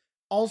moves,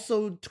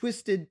 also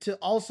twisted to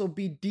also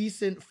be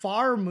decent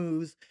far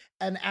moves.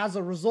 And as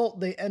a result,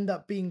 they end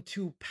up being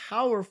too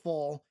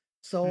powerful.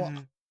 So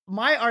Mhm.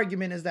 my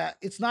argument is that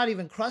it's not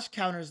even crush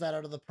counters that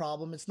are the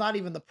problem. It's not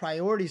even the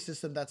priority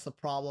system that's the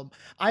problem.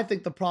 I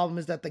think the problem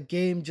is that the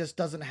game just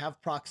doesn't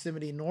have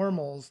proximity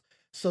normals,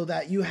 so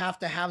that you have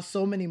to have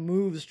so many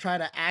moves try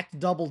to act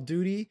double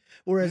duty.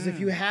 Whereas if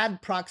you Mm.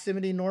 had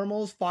proximity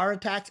normals, far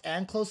attacks,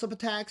 and close up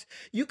attacks,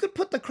 you could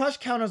put the crush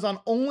counters on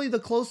only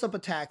the close up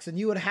attacks and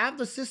you would have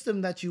the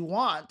system that you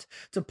want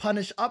to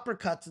punish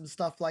uppercuts and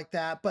stuff like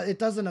that, but it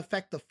doesn't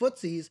affect the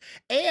footsies.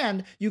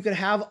 And you could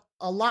have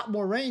a lot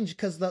more range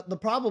because the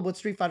problem with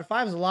Street Fighter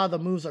 5 is a lot of the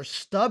moves are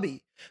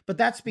stubby. But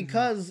that's Mhm.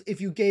 because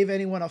if you gave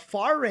anyone a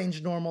far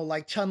range normal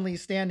like Chun Li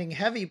standing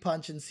heavy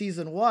punch in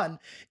season one,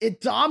 it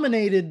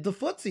dominated the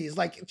footsies.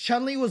 Like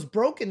Chun Li was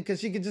broken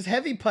because she could just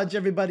heavy punch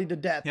everybody to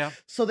death. Yeah.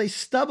 So they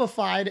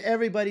stubified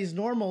everybody's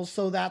normals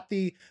so that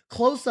the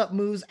close up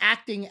moves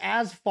acting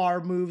as far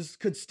moves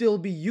could still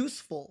be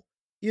useful.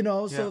 So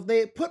Yeah. if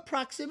they put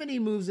proximity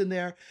moves in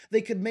there,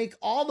 they could make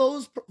all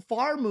those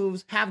far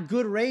moves have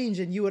good range,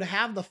 and you would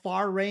have the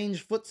far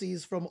range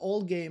footsies from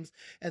old games,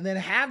 and then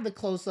have the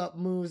close up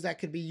moves that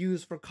could be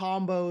used for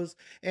combos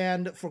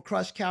and for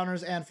crush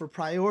counters and for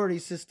priority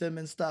system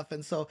and stuff.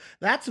 And so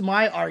that's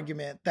my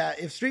argument, that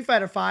if Street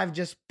Fighter 5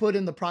 just put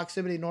in the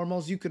proximity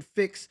normals, you could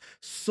fix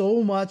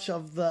so much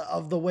of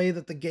the way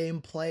that the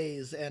game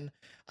plays. And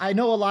I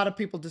know a lot of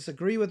people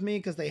disagree with me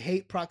because they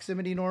hate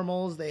proximity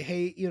normals. They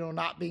hate,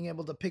 not being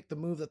able to pick the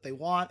move that they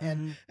want,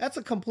 and Mhm. that's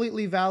a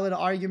completely valid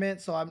argument.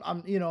 So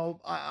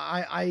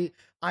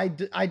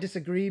I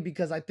disagree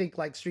because I think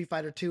like Street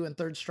Fighter 2 and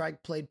Third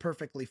Strike played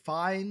perfectly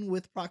fine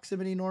with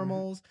proximity Mhm.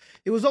 normals.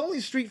 It was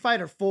only Street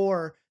Fighter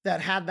 4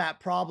 that had that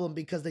problem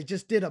because they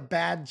just did a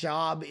bad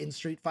job in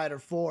Street Fighter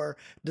 4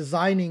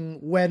 designing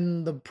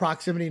when the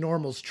proximity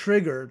normals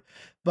triggered.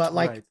 But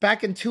like Right.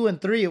 back in 2 and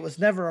 3, it was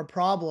never a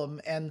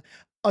problem. And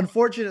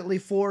unfortunately,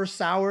 4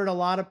 soured a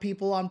lot of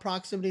people on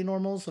proximity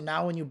normals. So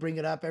now when you bring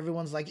it up,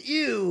 everyone's like,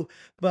 ew.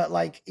 But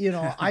like,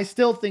 I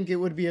still think it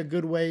would be a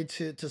good way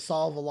to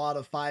solve a lot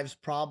of Five's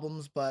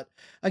problems. But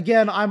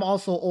again, I'm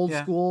also old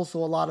Yeah. school,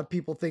 so a lot of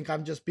people think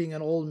I'm just being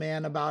an old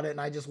man about it and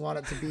I just want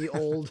it to be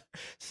old.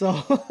 So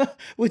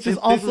which is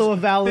People also a people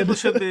valid.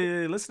 should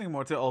be listening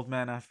more to old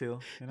men. I feel,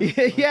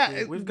 like Yeah,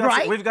 right?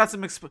 we've got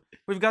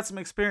some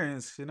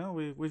experience.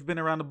 We've been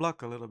around the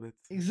block a little bit.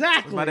 We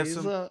might have Exactly.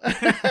 some. So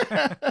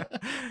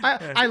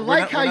Yeah, I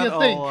like how we're not you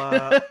think.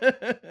 all.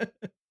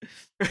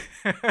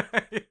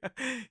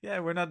 Yeah,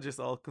 we're not just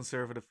all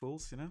conservative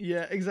fools.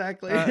 Yeah,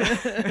 exactly. Uh,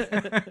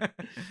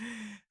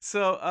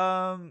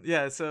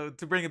 yeah, so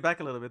to bring it back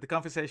a little bit, the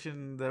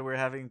conversation that we're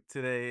having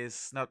today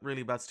is not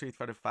really about Street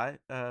Fighter 5,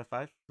 5,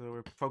 so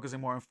we're focusing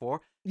more on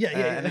 4. Yeah,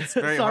 yeah, And it's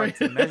yeah. very Sorry. hard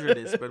to measure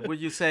this, but would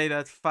you say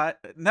that 5?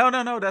 No,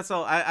 no, no, that's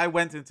all. I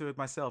went into it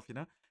myself.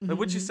 But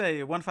would you Mhm.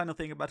 say one final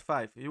thing about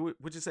 5?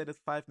 Would you say that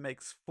 5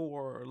 makes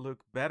 4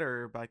 look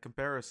better by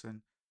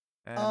comparison?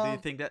 And do you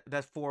Um, think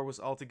that 4 was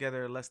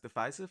altogether less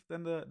divisive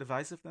than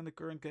the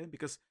current game?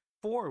 Because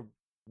 4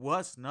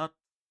 was not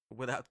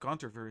without oh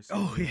controversy.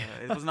 It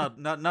yeah. was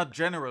not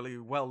generally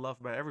well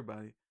loved by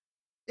everybody.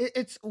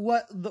 It's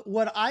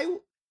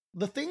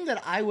the thing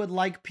that I would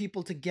like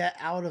people to get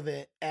out of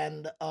it,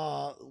 and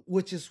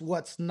which is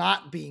what's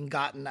not being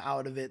gotten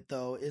out of it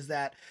though, is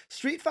that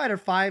Street Fighter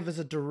 5 is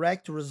a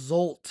direct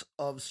result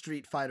of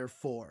Street Fighter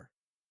 4.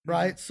 Hmm.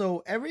 Right?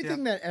 So Yeah.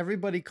 everything that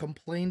everybody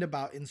complained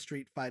about in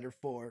Street Fighter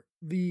 4,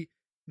 the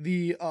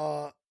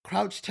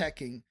crouch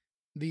teching,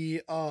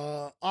 the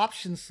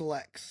option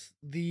selects,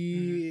 Hmm.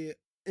 the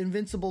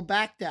invincible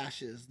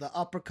backdashes, the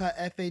uppercut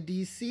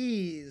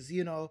FADCs,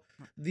 Yeah.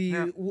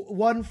 the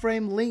one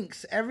frame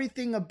links,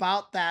 everything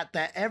about that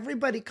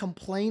everybody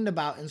complained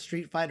about in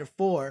Street Fighter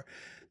 4.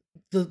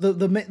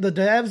 The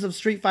devs of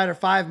Street Fighter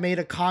 5 made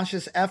a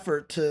conscious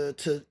effort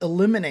to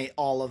eliminate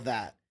all of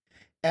that,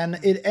 and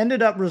Hmm. it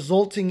ended up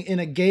resulting in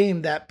a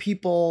game that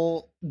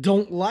people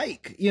don't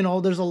like.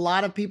 There's a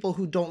lot of people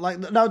who don't like.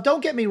 Now, don't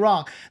get me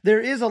wrong,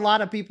 there is a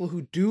lot of people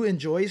who do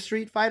enjoy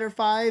Street Fighter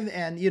 5,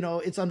 and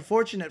it's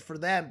unfortunate for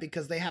them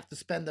because they have to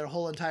spend their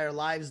whole entire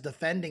lives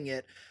defending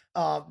it.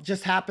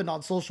 just happened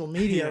on social Yeah.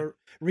 media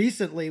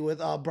recently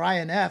with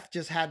Brian F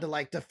just had to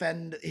like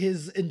defend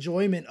his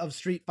enjoyment of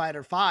Street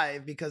Fighter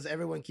 5 because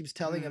everyone keeps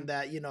telling him Mhm.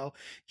 that,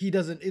 he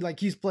doesn't like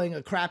he's playing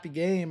a crappy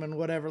game and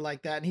whatever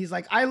like that. And he's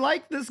like, I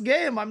like this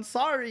game. I'm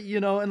sorry,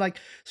 and like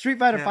Street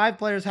Fighter Yeah. 5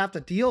 players have to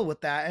deal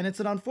with that. And it's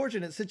an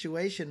unfortunate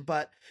situation.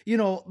 But,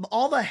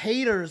 all the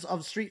haters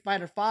of Street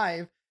Fighter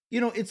 5,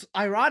 it's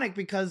ironic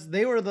because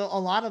they were a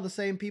lot of the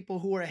same people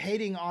who were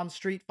hating on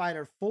Street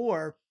Fighter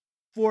 4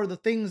 for the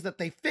things that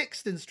they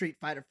fixed in Street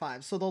Fighter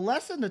 5. So the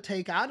lesson to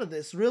take out of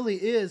this really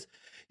is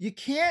you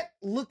can't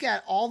look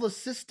at all the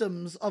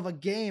systems of a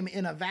game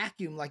in a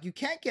vacuum. Like you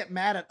can't get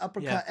mad at Yeah.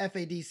 uppercut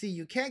FADC,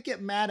 you can't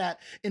get mad at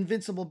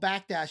invincible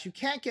backdash, you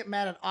can't get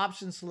mad at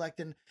option select,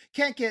 and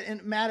can't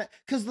get mad at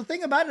because the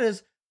thing about it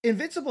is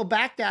invincible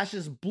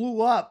backdashes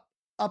blew up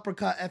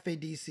uppercut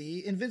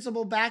FADC.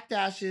 Invincible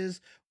backdashes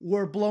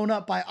were blown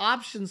up by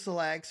option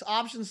selects.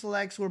 Option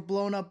selects were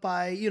blown up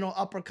by,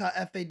 uppercut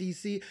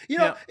FADC.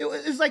 Yeah.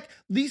 It's like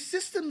these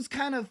systems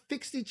kind of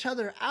fixed each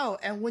other out.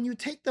 And when you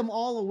take them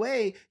all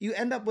away, you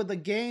end up with a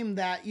game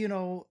that,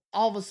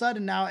 all of a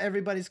sudden now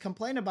everybody's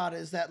complaining about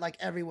is that like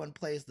everyone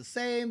plays the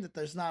same, that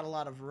there's not a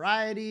lot of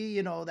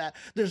variety, that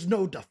there's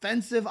no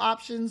defensive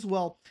options.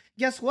 Well,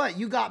 guess what?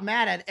 You got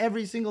mad at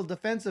every single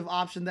defensive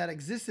option that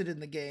existed in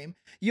the game.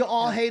 You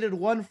all Yeah. hated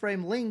one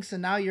frame links,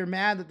 and now you're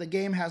mad that the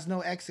game has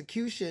no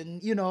execution,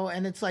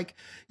 and it's like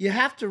you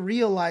have to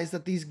realize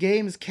that these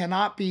games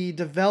cannot be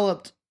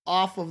developed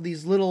off of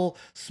these little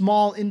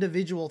small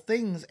individual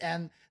things,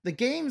 and the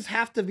games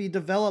have to be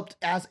developed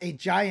as a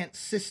giant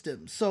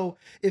system. So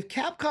if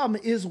Capcom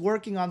is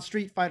working on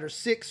Street Fighter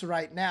 6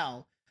 right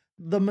now,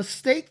 the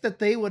mistake that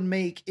they would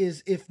make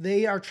is if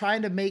they are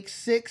trying to make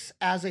 6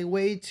 as a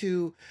way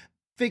to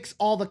fix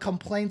all the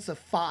complaints of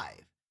 5.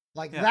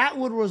 Like Yeah. that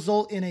would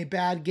result in a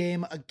bad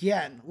game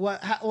again.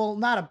 Well,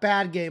 not a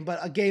bad game, but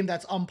a game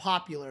that's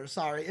unpopular.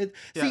 Sorry. See,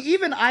 Yeah.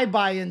 even I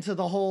buy into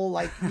the whole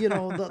like,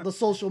 the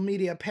social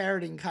media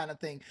parroting kind of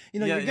thing.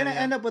 Yeah. You're Yeah. going to Yeah.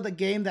 end up with a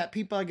game that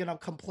people are going to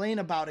complain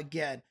about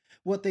again.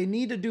 What they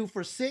need to do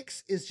for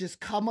 6 is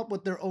just come up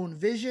with their own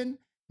vision,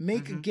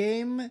 make a Mhm.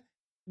 game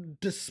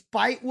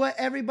despite what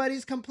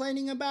everybody's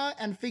complaining about,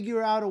 and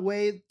figure out a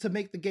way to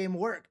make the game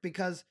work,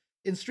 because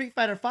in Street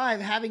Fighter 5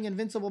 having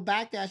invincible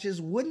backdashes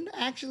wouldn't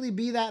actually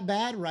be that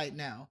bad right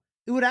now.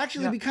 It would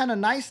actually Yeah. be kind of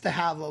nice to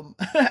have them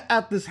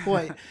at this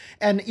point.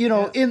 And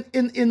Yeah.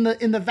 in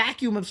the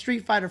vacuum of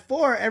Street Fighter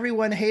 4,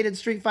 everyone hated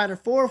Street Fighter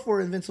 4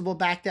 for invincible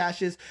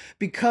backdashes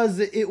because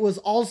it was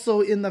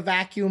also in the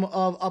vacuum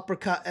of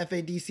uppercut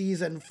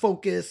FADCs and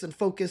focus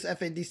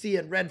FADC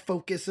and red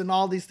focus and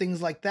all these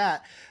things like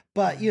that.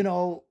 But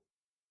Mhm.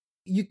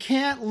 you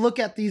can't look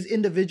at these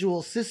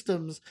individual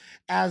systems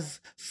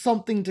as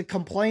something to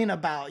complain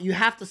about. You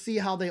have to see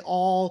how they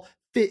all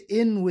fit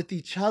in with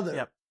each other.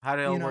 Yep. How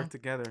they You all work know?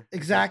 together.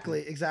 Exactly.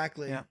 Exactly,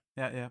 exactly. Yeah.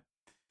 Yeah. Yeah.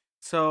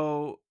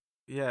 So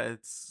yeah,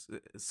 it's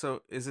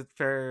so. Is it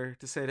fair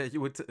to say that you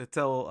would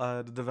tell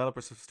the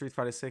developers of Street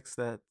Fighter 6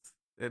 that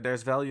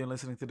there's value in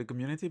listening to the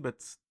community,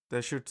 but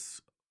they should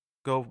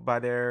go by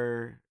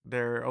their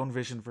own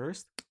vision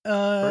first?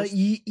 First,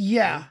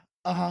 Yeah. maybe.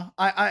 Uh-huh.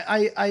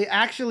 I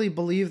actually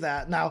believe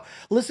that. Now,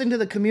 listening to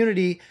the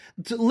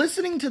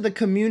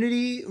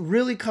community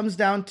really comes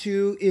down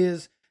to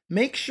is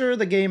make sure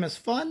the game is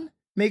fun,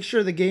 make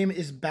sure the game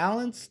is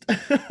balanced,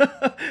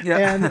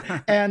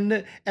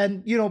 and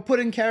Yeah. put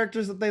in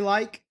characters that they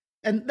like.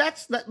 And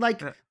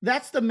Yeah.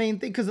 that's the main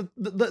thing, because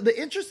the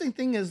interesting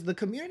thing is the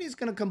community is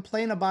going to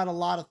complain about a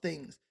lot of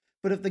things.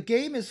 But if the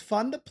game is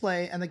fun to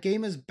play and the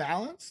game is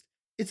balanced,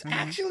 Hmm. it's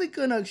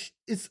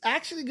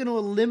actually gonna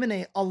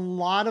eliminate a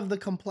lot of the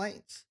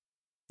complaints,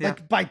 Yeah.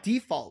 like by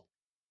default.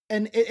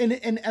 And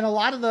a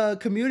lot of the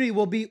community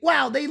will be,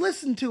 wow, they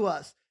listened to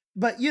us.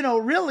 But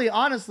really,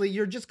 honestly,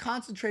 you're just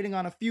concentrating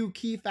on a few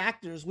key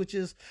factors, which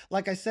is,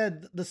 like I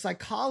said, the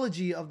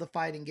psychology of the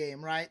fighting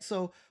game, right?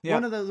 So Yeah.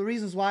 one of the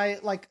reasons why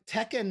like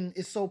Tekken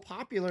is so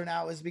popular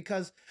now is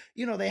because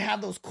they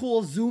have those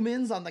cool zoom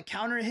ins on the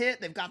counter hit.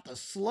 They've got the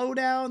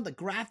slowdown. The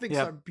graphics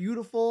Yeah. are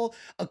beautiful.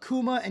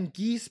 Akuma and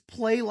Geese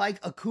play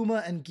like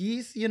Akuma and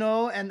Geese,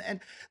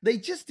 and they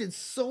just did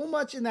so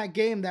much in that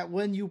game that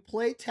when you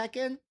play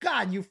Tekken,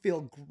 God, you feel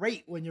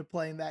great when you're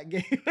playing that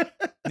game.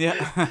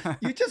 Yeah.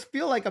 You just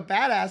feel like a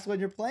badass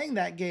when you're playing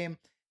that game.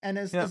 And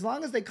as, Yeah. as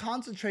long as they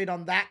concentrate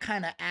on that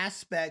kind of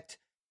aspect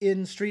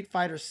in Street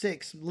Fighter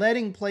 6,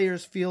 letting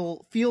players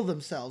feel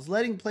themselves,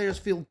 letting players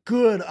feel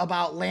good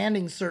about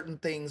landing certain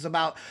things,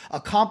 about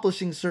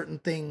accomplishing certain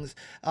things,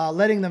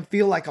 letting them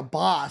feel like a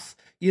boss,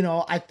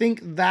 I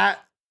think that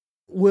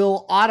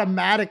will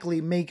automatically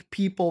make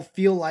people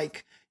feel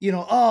like,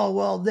 oh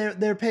well,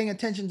 they're paying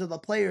attention to the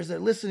players, they're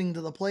listening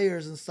to the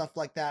players and stuff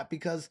like that,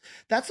 because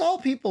that's all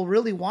people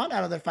really want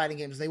out of their fighting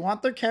games. They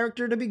want their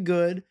character to be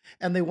good,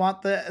 and they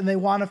want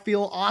to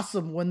feel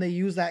awesome when they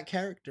use that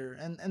character,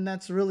 and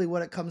that's really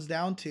what it comes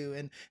down to.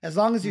 And as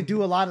long as you Hmm.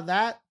 do a lot of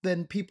that,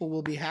 then people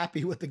will be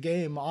happy with the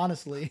game,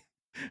 honestly.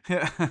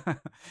 Yeah.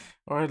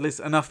 Or at least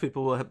enough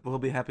people will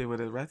be happy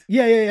with it, right?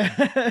 Yeah, yeah,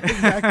 yeah.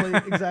 Exactly,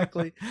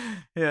 exactly.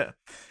 Yeah.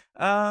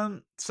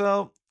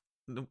 So,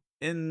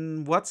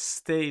 in what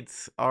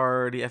state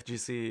are the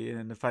FGC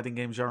and the fighting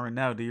game genre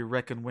now? Do you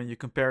reckon when you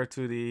compare it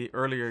to the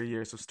earlier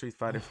years of Street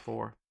Fighter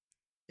 4?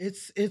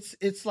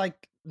 It's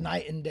like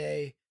night and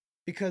day,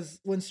 because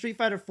when Street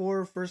Fighter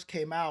 4 first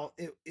came out,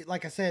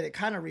 like I said, it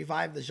kind of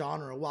revived the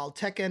genre. While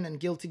Tekken and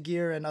Guilty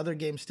Gear and other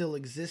games still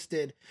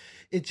existed,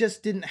 it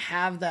just didn't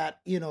have that,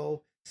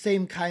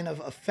 same kind of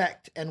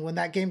effect. And when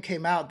that game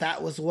came out,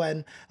 that was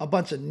when a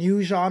bunch of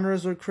new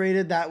genres were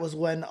created. That was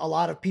when a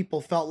lot of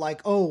people felt like,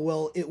 oh,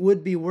 well, it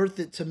would be worth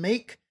it to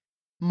make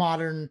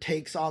modern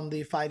takes on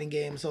the fighting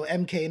game. So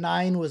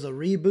MK9 was a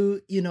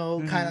reboot, kind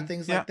of Mm-hmm.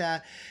 things Yeah. like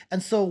that.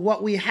 And so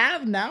what we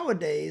have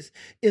nowadays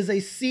is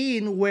a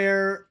scene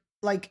where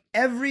like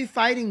every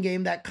fighting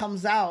game that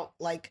comes out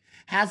like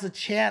has a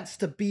chance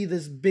to be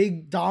this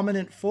big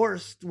dominant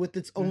force with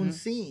its own Mm-hmm.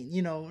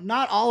 scene.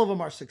 Not all of them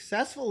are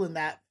successful in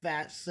that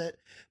facet,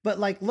 but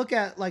like look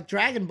at like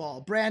Dragon Ball,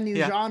 brand new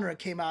Yeah. genre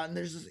came out and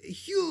there's this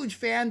huge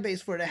fan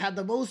base for it. It had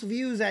the most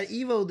views at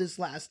Evo this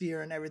last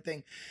year and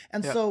everything.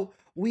 And Yeah. so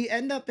we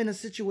end up in a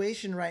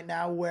situation right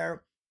now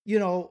where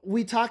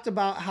we talked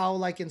about how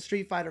like in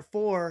Street Fighter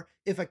 4,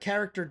 if a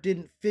character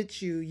didn't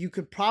fit you, you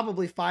could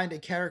probably find a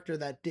character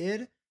that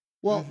did.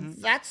 Well, Mm-hmm.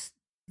 that's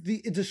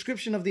the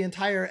description of the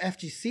entire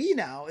FGC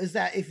now, is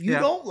that if you Yeah.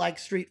 don't like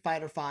Street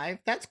Fighter 5,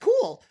 that's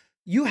cool.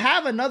 You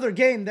have another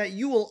game that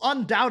you will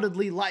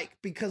undoubtedly like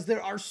because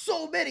there are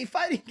so many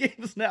fighting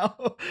games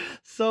now.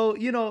 So,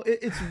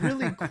 it's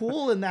really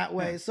cool in that Yeah.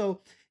 way.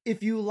 So,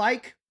 if you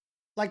like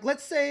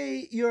let's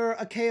say you're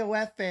a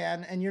KOF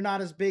fan and you're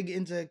not as big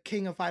into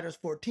King of Fighters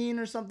 14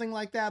 or something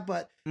like that,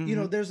 but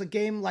Mm-hmm. there's a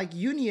game like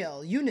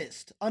Uniel,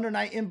 Unist, Under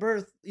Night in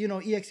Birth,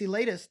 EXE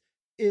latest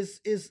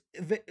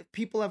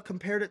people have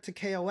compared it to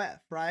KOF,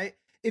 right?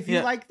 If you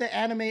Yeah. like the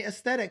anime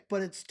aesthetic,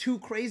 but it's too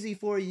crazy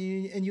for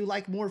you and you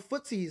like more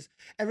footsies,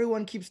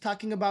 everyone keeps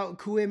talking about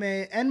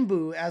Kueme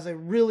Enbu as a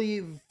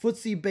really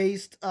footsie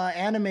based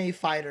anime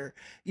fighter.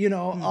 You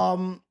know, Mm.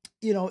 um,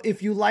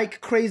 if you like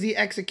crazy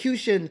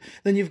execution,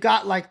 then you've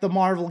got like the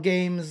Marvel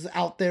games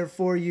out there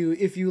for you.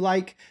 If you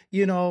like,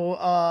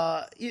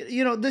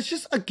 there's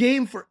just a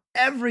game for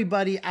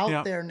everybody out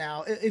Yeah. there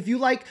now. If you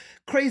like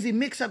crazy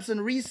mix-ups and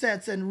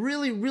resets and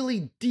really,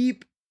 really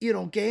deep,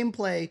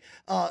 gameplay,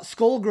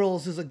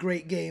 Skullgirls is a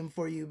great game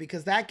for you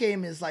because that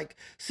game is like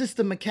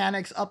system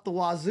mechanics up the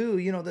wazoo.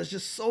 There's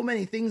just so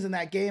many things in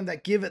that game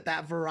that give it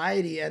that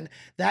variety, and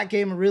that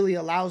game really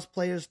allows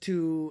players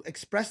to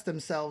express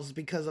themselves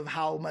because of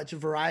how much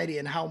variety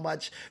and how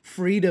much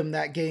freedom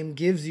that game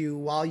gives you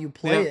while you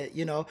play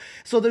Yeah. it.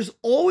 So there's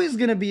always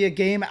going to be a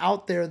game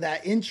out there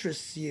that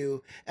interests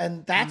you,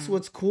 and that's Mm.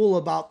 what's cool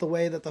about the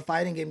way that the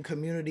fighting game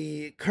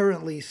community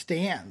currently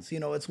stands.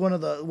 It's one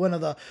of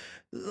the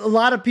a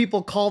lot of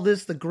people call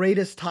this the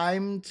greatest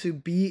time to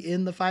be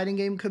in the fighting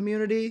game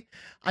community.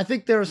 I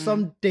think there are Mm.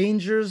 some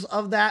dangers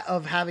of that,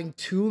 of having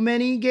too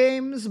many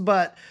games,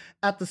 but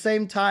at the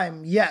same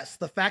time, yes,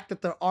 the fact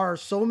that there are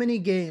so many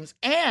games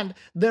and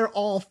they're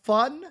all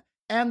fun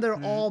and they're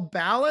Mm. all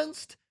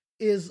balanced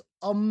is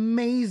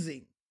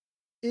amazing.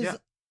 Is Yeah.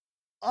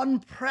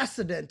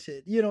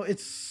 unprecedented.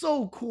 It's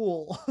so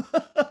cool.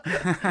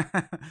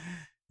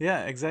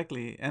 Yeah,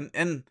 exactly.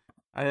 And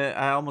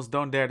I almost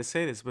don't dare to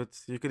say this, but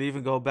you could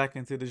even go back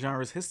into the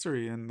genre's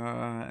history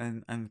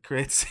and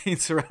create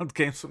scenes around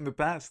games from the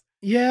past.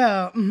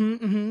 Yeah,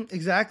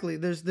 exactly.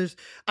 There's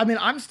I mean,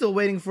 I'm still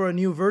waiting for a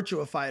new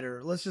Virtua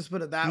Fighter. Let's just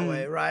put it that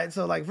way, Mm. right?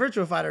 So like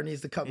Virtua Fighter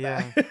needs to come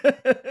back.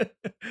 Yeah.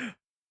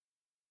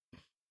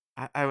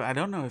 I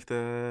don't know if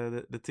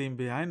the team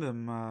behind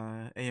them,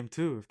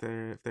 AM2, if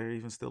they're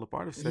even still a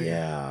part of Sega.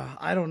 Yeah,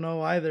 I don't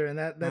know either, and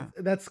that Yeah.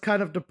 that that's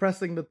kind of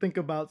depressing to think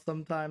about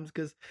sometimes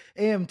because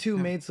AM2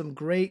 Yeah. made some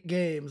great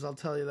games, I'll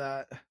tell you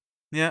that.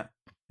 Yeah.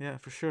 Yeah,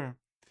 for sure.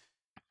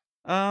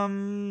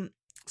 Um,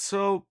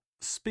 so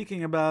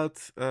speaking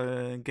about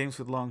games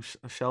with long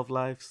shelf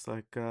lives,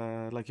 like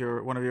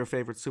your one of your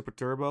favorite Super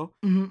Turbo,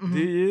 Mhm, do mhm.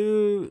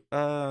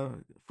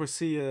 you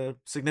foresee a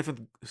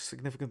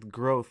significant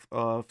growth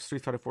of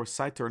Street Fighter 4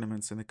 side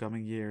tournaments in the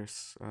coming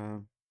years?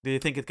 Do you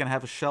think it can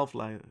have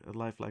a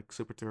life like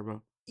Super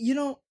Turbo?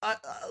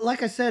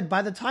 Like I said,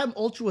 by the time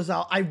Ultra was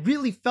out, I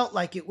really felt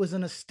like it was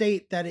in a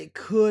state that it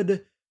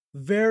could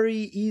very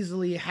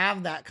easily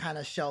have that kind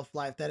of shelf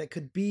life, that it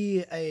could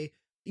be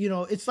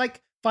it's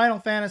like Final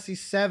Fantasy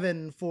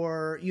 7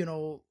 for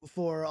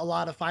a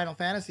lot of Final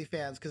Fantasy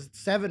fans, because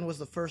 7 was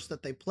the first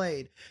that they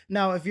played.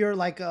 Now, if you're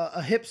like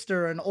a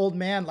hipster, an old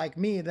man like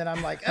me, then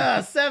I'm like,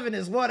 7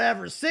 is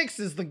whatever. 6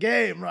 is the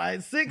game,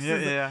 right? 6 Yeah,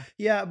 is the yeah,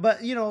 yeah, but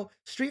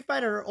Street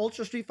Fighter,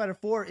 Ultra Street Fighter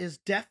 4 is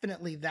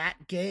definitely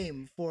that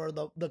game for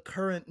the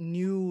current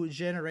new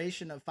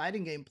generation of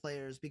fighting game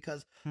players,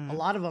 because a yeah.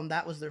 lot of them,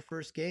 that was their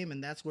first game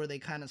and that's where they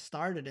kind of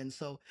started. And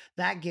so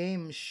that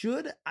game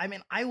should, I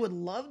mean, I would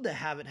love to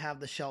have it have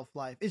the shelf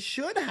life life. It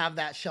should have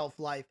that shelf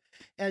life.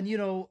 And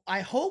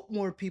I hope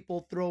more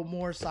people throw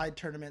more side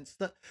tournaments.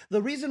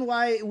 The reason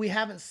why we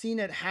haven't seen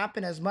it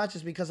happen as much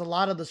is because a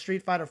lot of the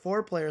Street Fighter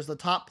 4 players, the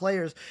top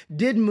players,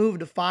 did move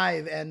to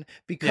 5, and Yeah.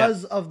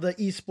 because of the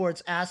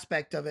esports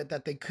aspect of it,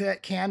 that they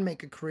can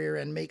make a career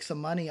and make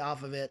some money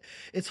off of it,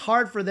 it's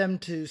hard for them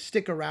to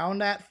stick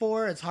around at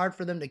 4. It's hard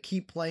for them to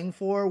keep playing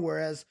 4,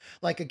 whereas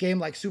like a game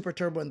like Super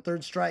Turbo and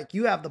Third Strike,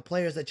 you have the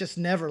players that just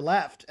never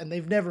left and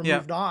they've never Yeah.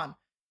 moved on.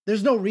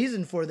 There's no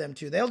reason for them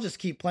to. They'll just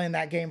keep playing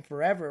that game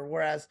forever.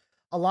 Whereas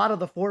a lot of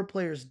the 4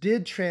 players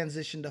did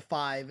transition to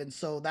 5. And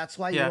so that's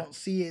why you Yeah. don't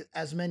see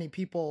as many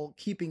people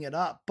keeping it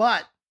up.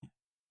 But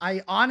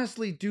I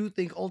honestly do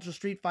think Ultra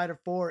Street Fighter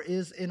 4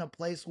 is in a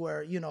place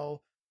where,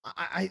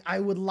 I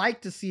would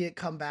like to see it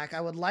come back.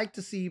 I would like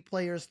to see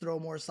players throw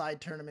more side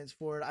tournaments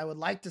for it. I would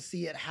like to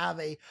see it have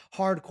a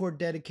hardcore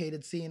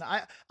dedicated scene.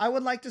 I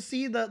would like to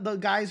see the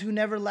guys who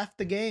never left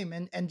the game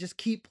and just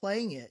keep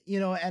playing it,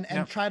 and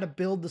Yeah. try to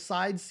build the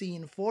side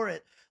scene for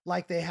it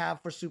like they have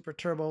for Super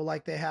Turbo,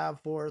 like they have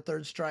for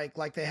Third Strike,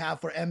 like they have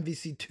for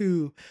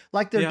MVC2,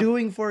 like they're Yeah.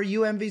 doing for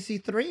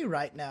UMVC3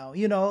 right now.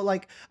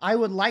 Like I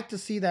would like to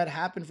see that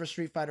happen for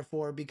Street Fighter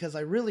 4 because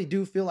I really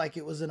do feel like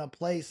it was in a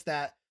place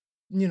that,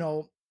 you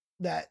know,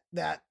 that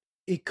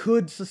it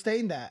could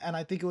sustain that, and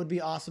I think it would be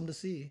awesome to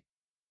see.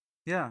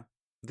 Yeah.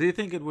 Do you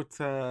think it would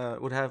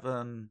have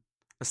an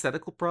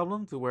aesthetical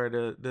problem to where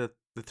the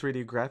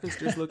 3D graphics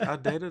just look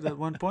outdated at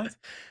one point?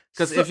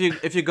 Because So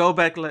if you go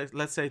back,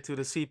 let's say, to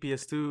the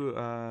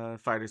CPS2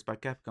 fighters by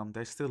Capcom,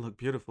 they still look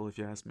beautiful if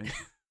you ask me.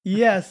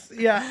 yes,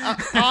 yeah,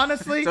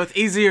 honestly, So it's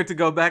easier to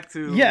go back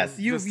yes,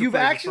 to you've just to you've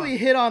play for actually fun.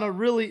 hit on a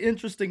really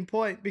interesting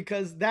point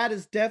because that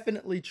is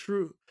definitely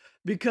true.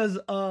 Because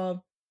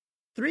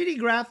 3D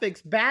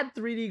graphics, bad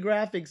 3D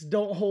graphics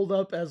don't hold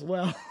up as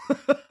well.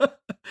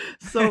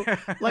 So,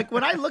 like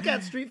when I look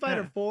at Street Yeah.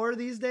 Fighter 4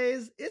 these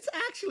days, it's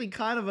actually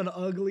kind of an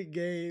ugly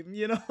game.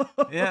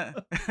 Yeah.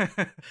 and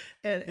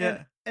and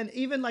Yeah. and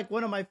even like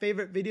one of my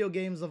favorite video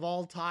games of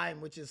all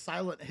time, which is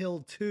Silent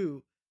Hill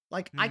 2.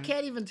 Like I Mhm.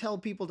 can't even tell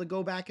people to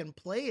go back and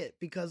play it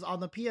because on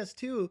the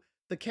PS2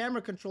 the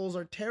camera controls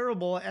are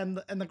terrible and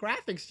the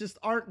graphics just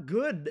aren't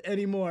good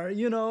anymore.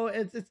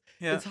 It's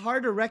Yeah.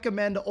 hard to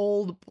recommend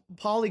old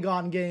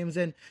polygon games,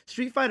 and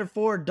Street Fighter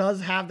 4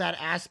 does have that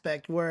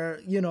aspect where,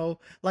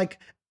 like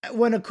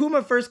when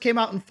Akuma first came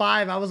out in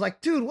 5, I was like,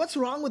 dude, what's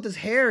wrong with his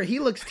hair? He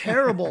looks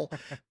terrible.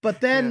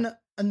 But Yeah.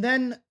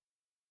 then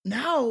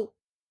now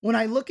when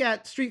I look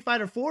at Street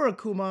Fighter 4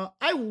 Akuma,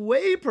 I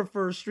way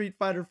prefer Street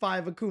Fighter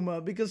 5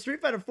 Akuma because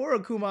Street Fighter 4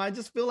 Akuma I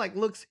just feel like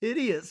looks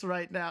hideous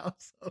right now.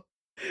 So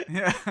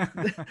Yeah.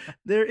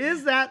 there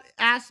is that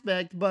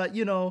aspect, but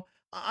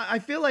I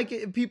feel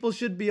like people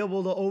should be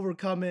able to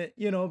overcome it,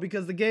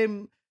 because the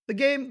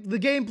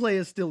gameplay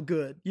is still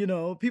good.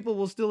 People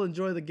will still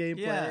enjoy the gameplay.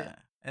 Yeah,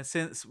 and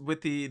since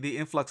with the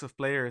influx of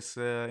players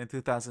in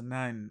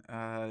 2009,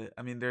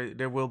 I mean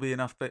there will be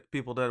enough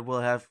people that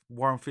will have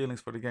warm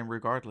feelings for the game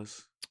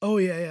regardless. Oh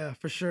yeah, yeah,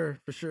 for sure,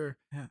 for sure.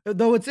 Yeah.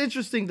 Though it's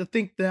interesting to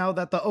think now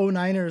that the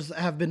 09ers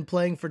have been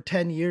playing for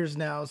 10 years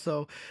now,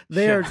 so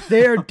they Yeah. are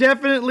they are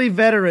definitely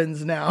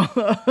veterans now.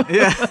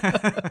 Yeah.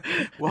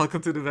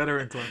 Welcome to the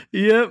veteran club.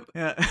 Yep.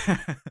 Yeah.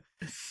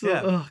 So,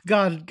 Yeah.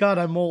 God,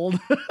 I'm old.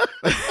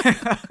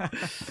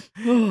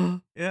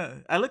 Yeah,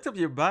 I looked up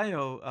your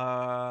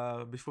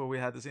bio before we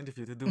had this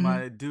interview to do Mhm,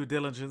 my due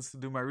diligence, to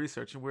do my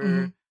research, and we're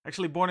mhm.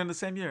 actually born in the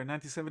same year,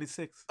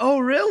 1976. Oh,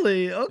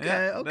 really? Yeah,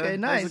 Okay, okay, that was a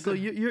nice. So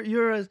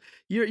good.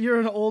 you're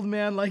an old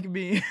man like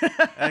me.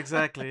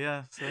 Exactly,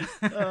 yeah. So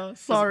that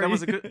Sorry.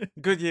 was a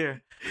good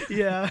year.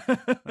 Yeah.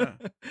 Yeah.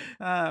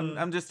 Uh,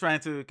 I'm just trying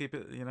to keep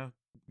it.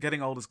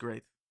 Getting old is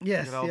great. Look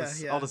at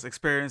yes, yeah, all yeah. this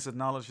experience and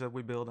knowledge that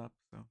we build up.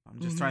 So I'm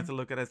just trying Mhm. to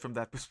look at it from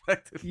that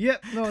perspective.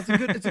 Yep. No,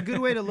 it's a good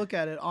way to look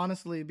at it,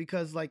 honestly,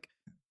 because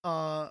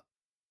uh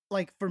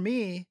like for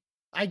me,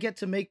 I get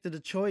to make the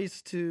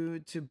choice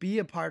to be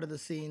a part of the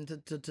scene,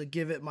 to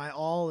give it my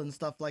all and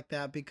stuff like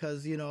that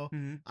because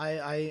Hmm.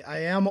 I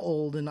am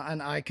old and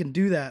I can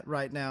do that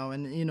right now,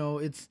 and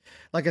it's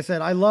like I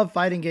said, I love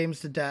fighting games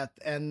to death,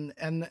 and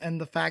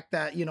the fact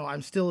that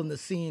I'm still in the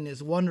scene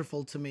is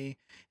wonderful to me,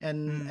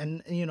 and Hmm.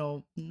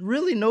 and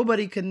really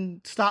nobody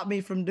can stop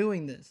me from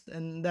doing this,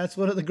 and that's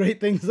one of the great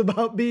things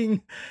about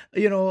being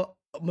you know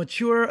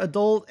mature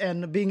adult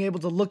and being able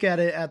to look at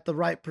it at the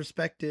right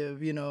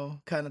perspective,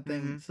 kind of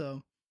thing. Hmm.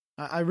 So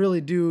I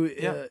really do,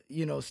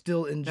 Yeah.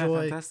 still Yeah.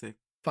 enjoy Fantastic.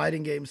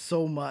 fighting games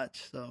so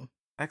much. So,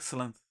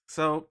 Excellent.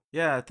 So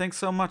yeah, thanks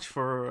so much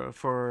for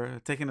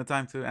taking the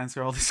time to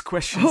answer all these oh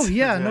questions and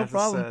yeah, to no have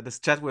problem. this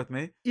chat with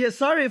me. Yeah,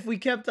 sorry if we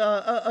kept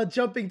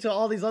jumping to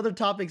all these other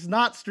topics,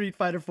 not Street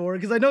Fighter 4,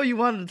 because I know you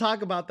wanted to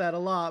talk about that a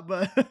lot,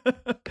 but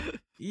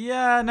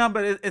Yeah, no,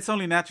 but it's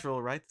only natural,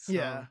 right? So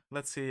Yeah.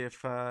 let's see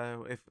if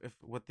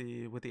with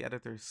the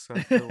editors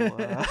Phil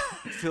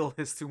Phil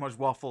has too much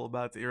waffle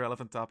about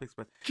irrelevant topics,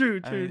 but True,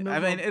 true. No I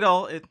mean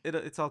problem.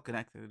 it's all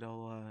connected. It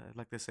all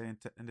like they say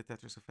in the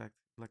Tetris effect,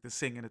 like the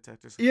sing in the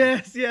Tetris effect.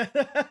 Yes, yeah.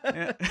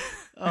 Yeah.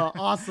 Oh,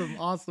 awesome,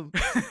 awesome.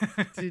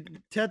 See,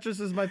 Tetris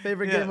is my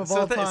favorite game Yeah. of So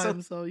all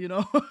time, so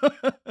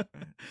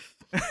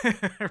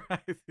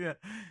right. Yeah.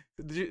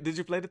 Did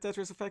you play the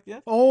Tetris effect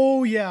yet?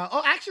 Oh yeah.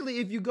 Oh, actually,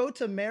 if you go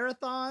to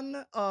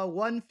Marathon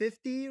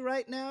 150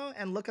 right now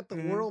and look at the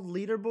Hmm. world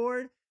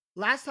leaderboard,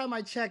 last time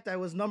I checked, I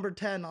was number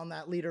 10 on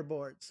that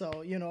leaderboard. So,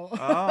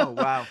 Oh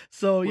wow.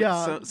 so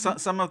yeah. So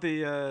some of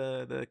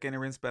the Kenny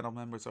Rins panel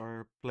members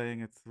are playing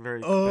it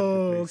very Oh,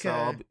 competitively. So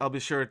okay. I'll be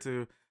sure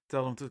to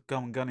tell them to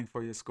come gunning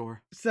for your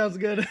score. Sounds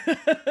good. Sounds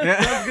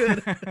Yeah.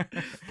 good.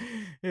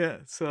 Yeah.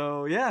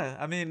 So yeah,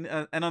 I mean,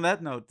 and on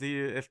that note, do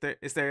you if there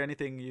is there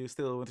anything you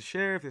still want to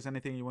share? If there's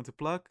anything you want to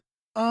plug?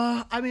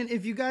 I mean,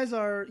 if you guys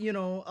are,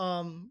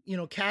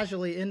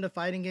 casually into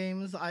fighting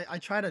games, I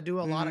try to do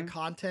a lot of Mm-hmm.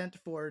 content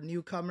for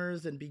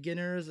newcomers and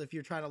beginners if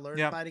you're trying to learn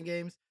Yeah. fighting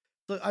games.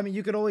 So, I mean,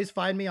 you could always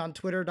find me on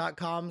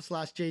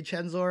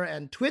twitter.com/jchenzor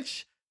and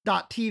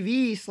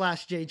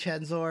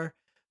twitch.tv/jchenzor.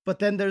 But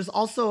then there's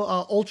also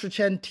Ultra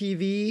Chen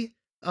TV,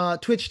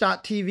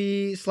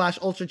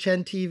 twitch.tv/Ultra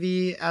Chen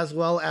TV, as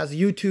well as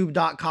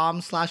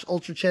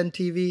youtube.com/Ultra Chen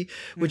TV,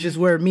 which Mm-hmm. is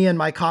where me and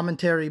my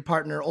commentary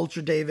partner,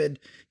 Ultra David,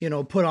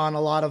 put on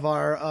a lot of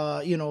our,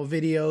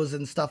 videos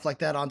and stuff like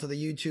that onto the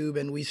YouTube.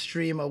 And we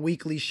stream a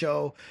weekly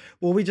show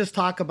where we just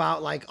talk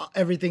about like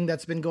everything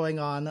that's been going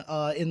on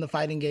in the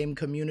fighting game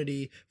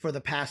community for the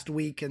past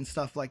week and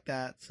stuff like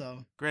that.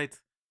 So, Great.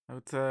 I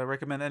would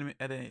recommend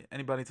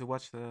anybody to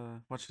watch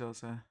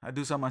those. I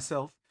do so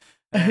myself,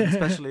 and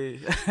especially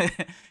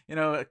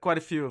quite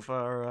a few of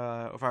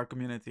our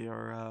community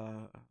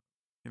are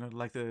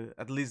like to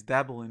at least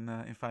dabble in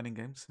fighting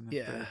games, and if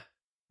yeah, they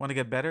want to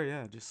get better,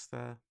 yeah, just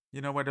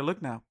you know where to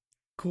look now.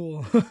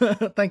 cool.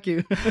 Thank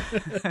you.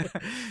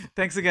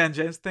 Thanks again,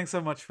 James. Thanks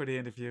so much for the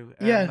interview,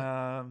 and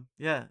Yeah.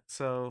 yeah,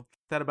 so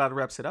that about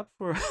wraps it up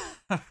for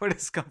for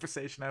this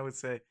conversation, I would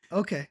say.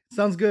 Okay.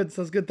 Sounds good.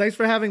 Sounds good. Thanks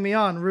for having me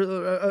on.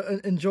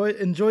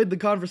 Enjoyed the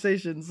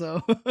conversation.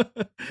 So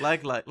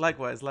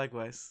Likewise,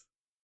 likewise.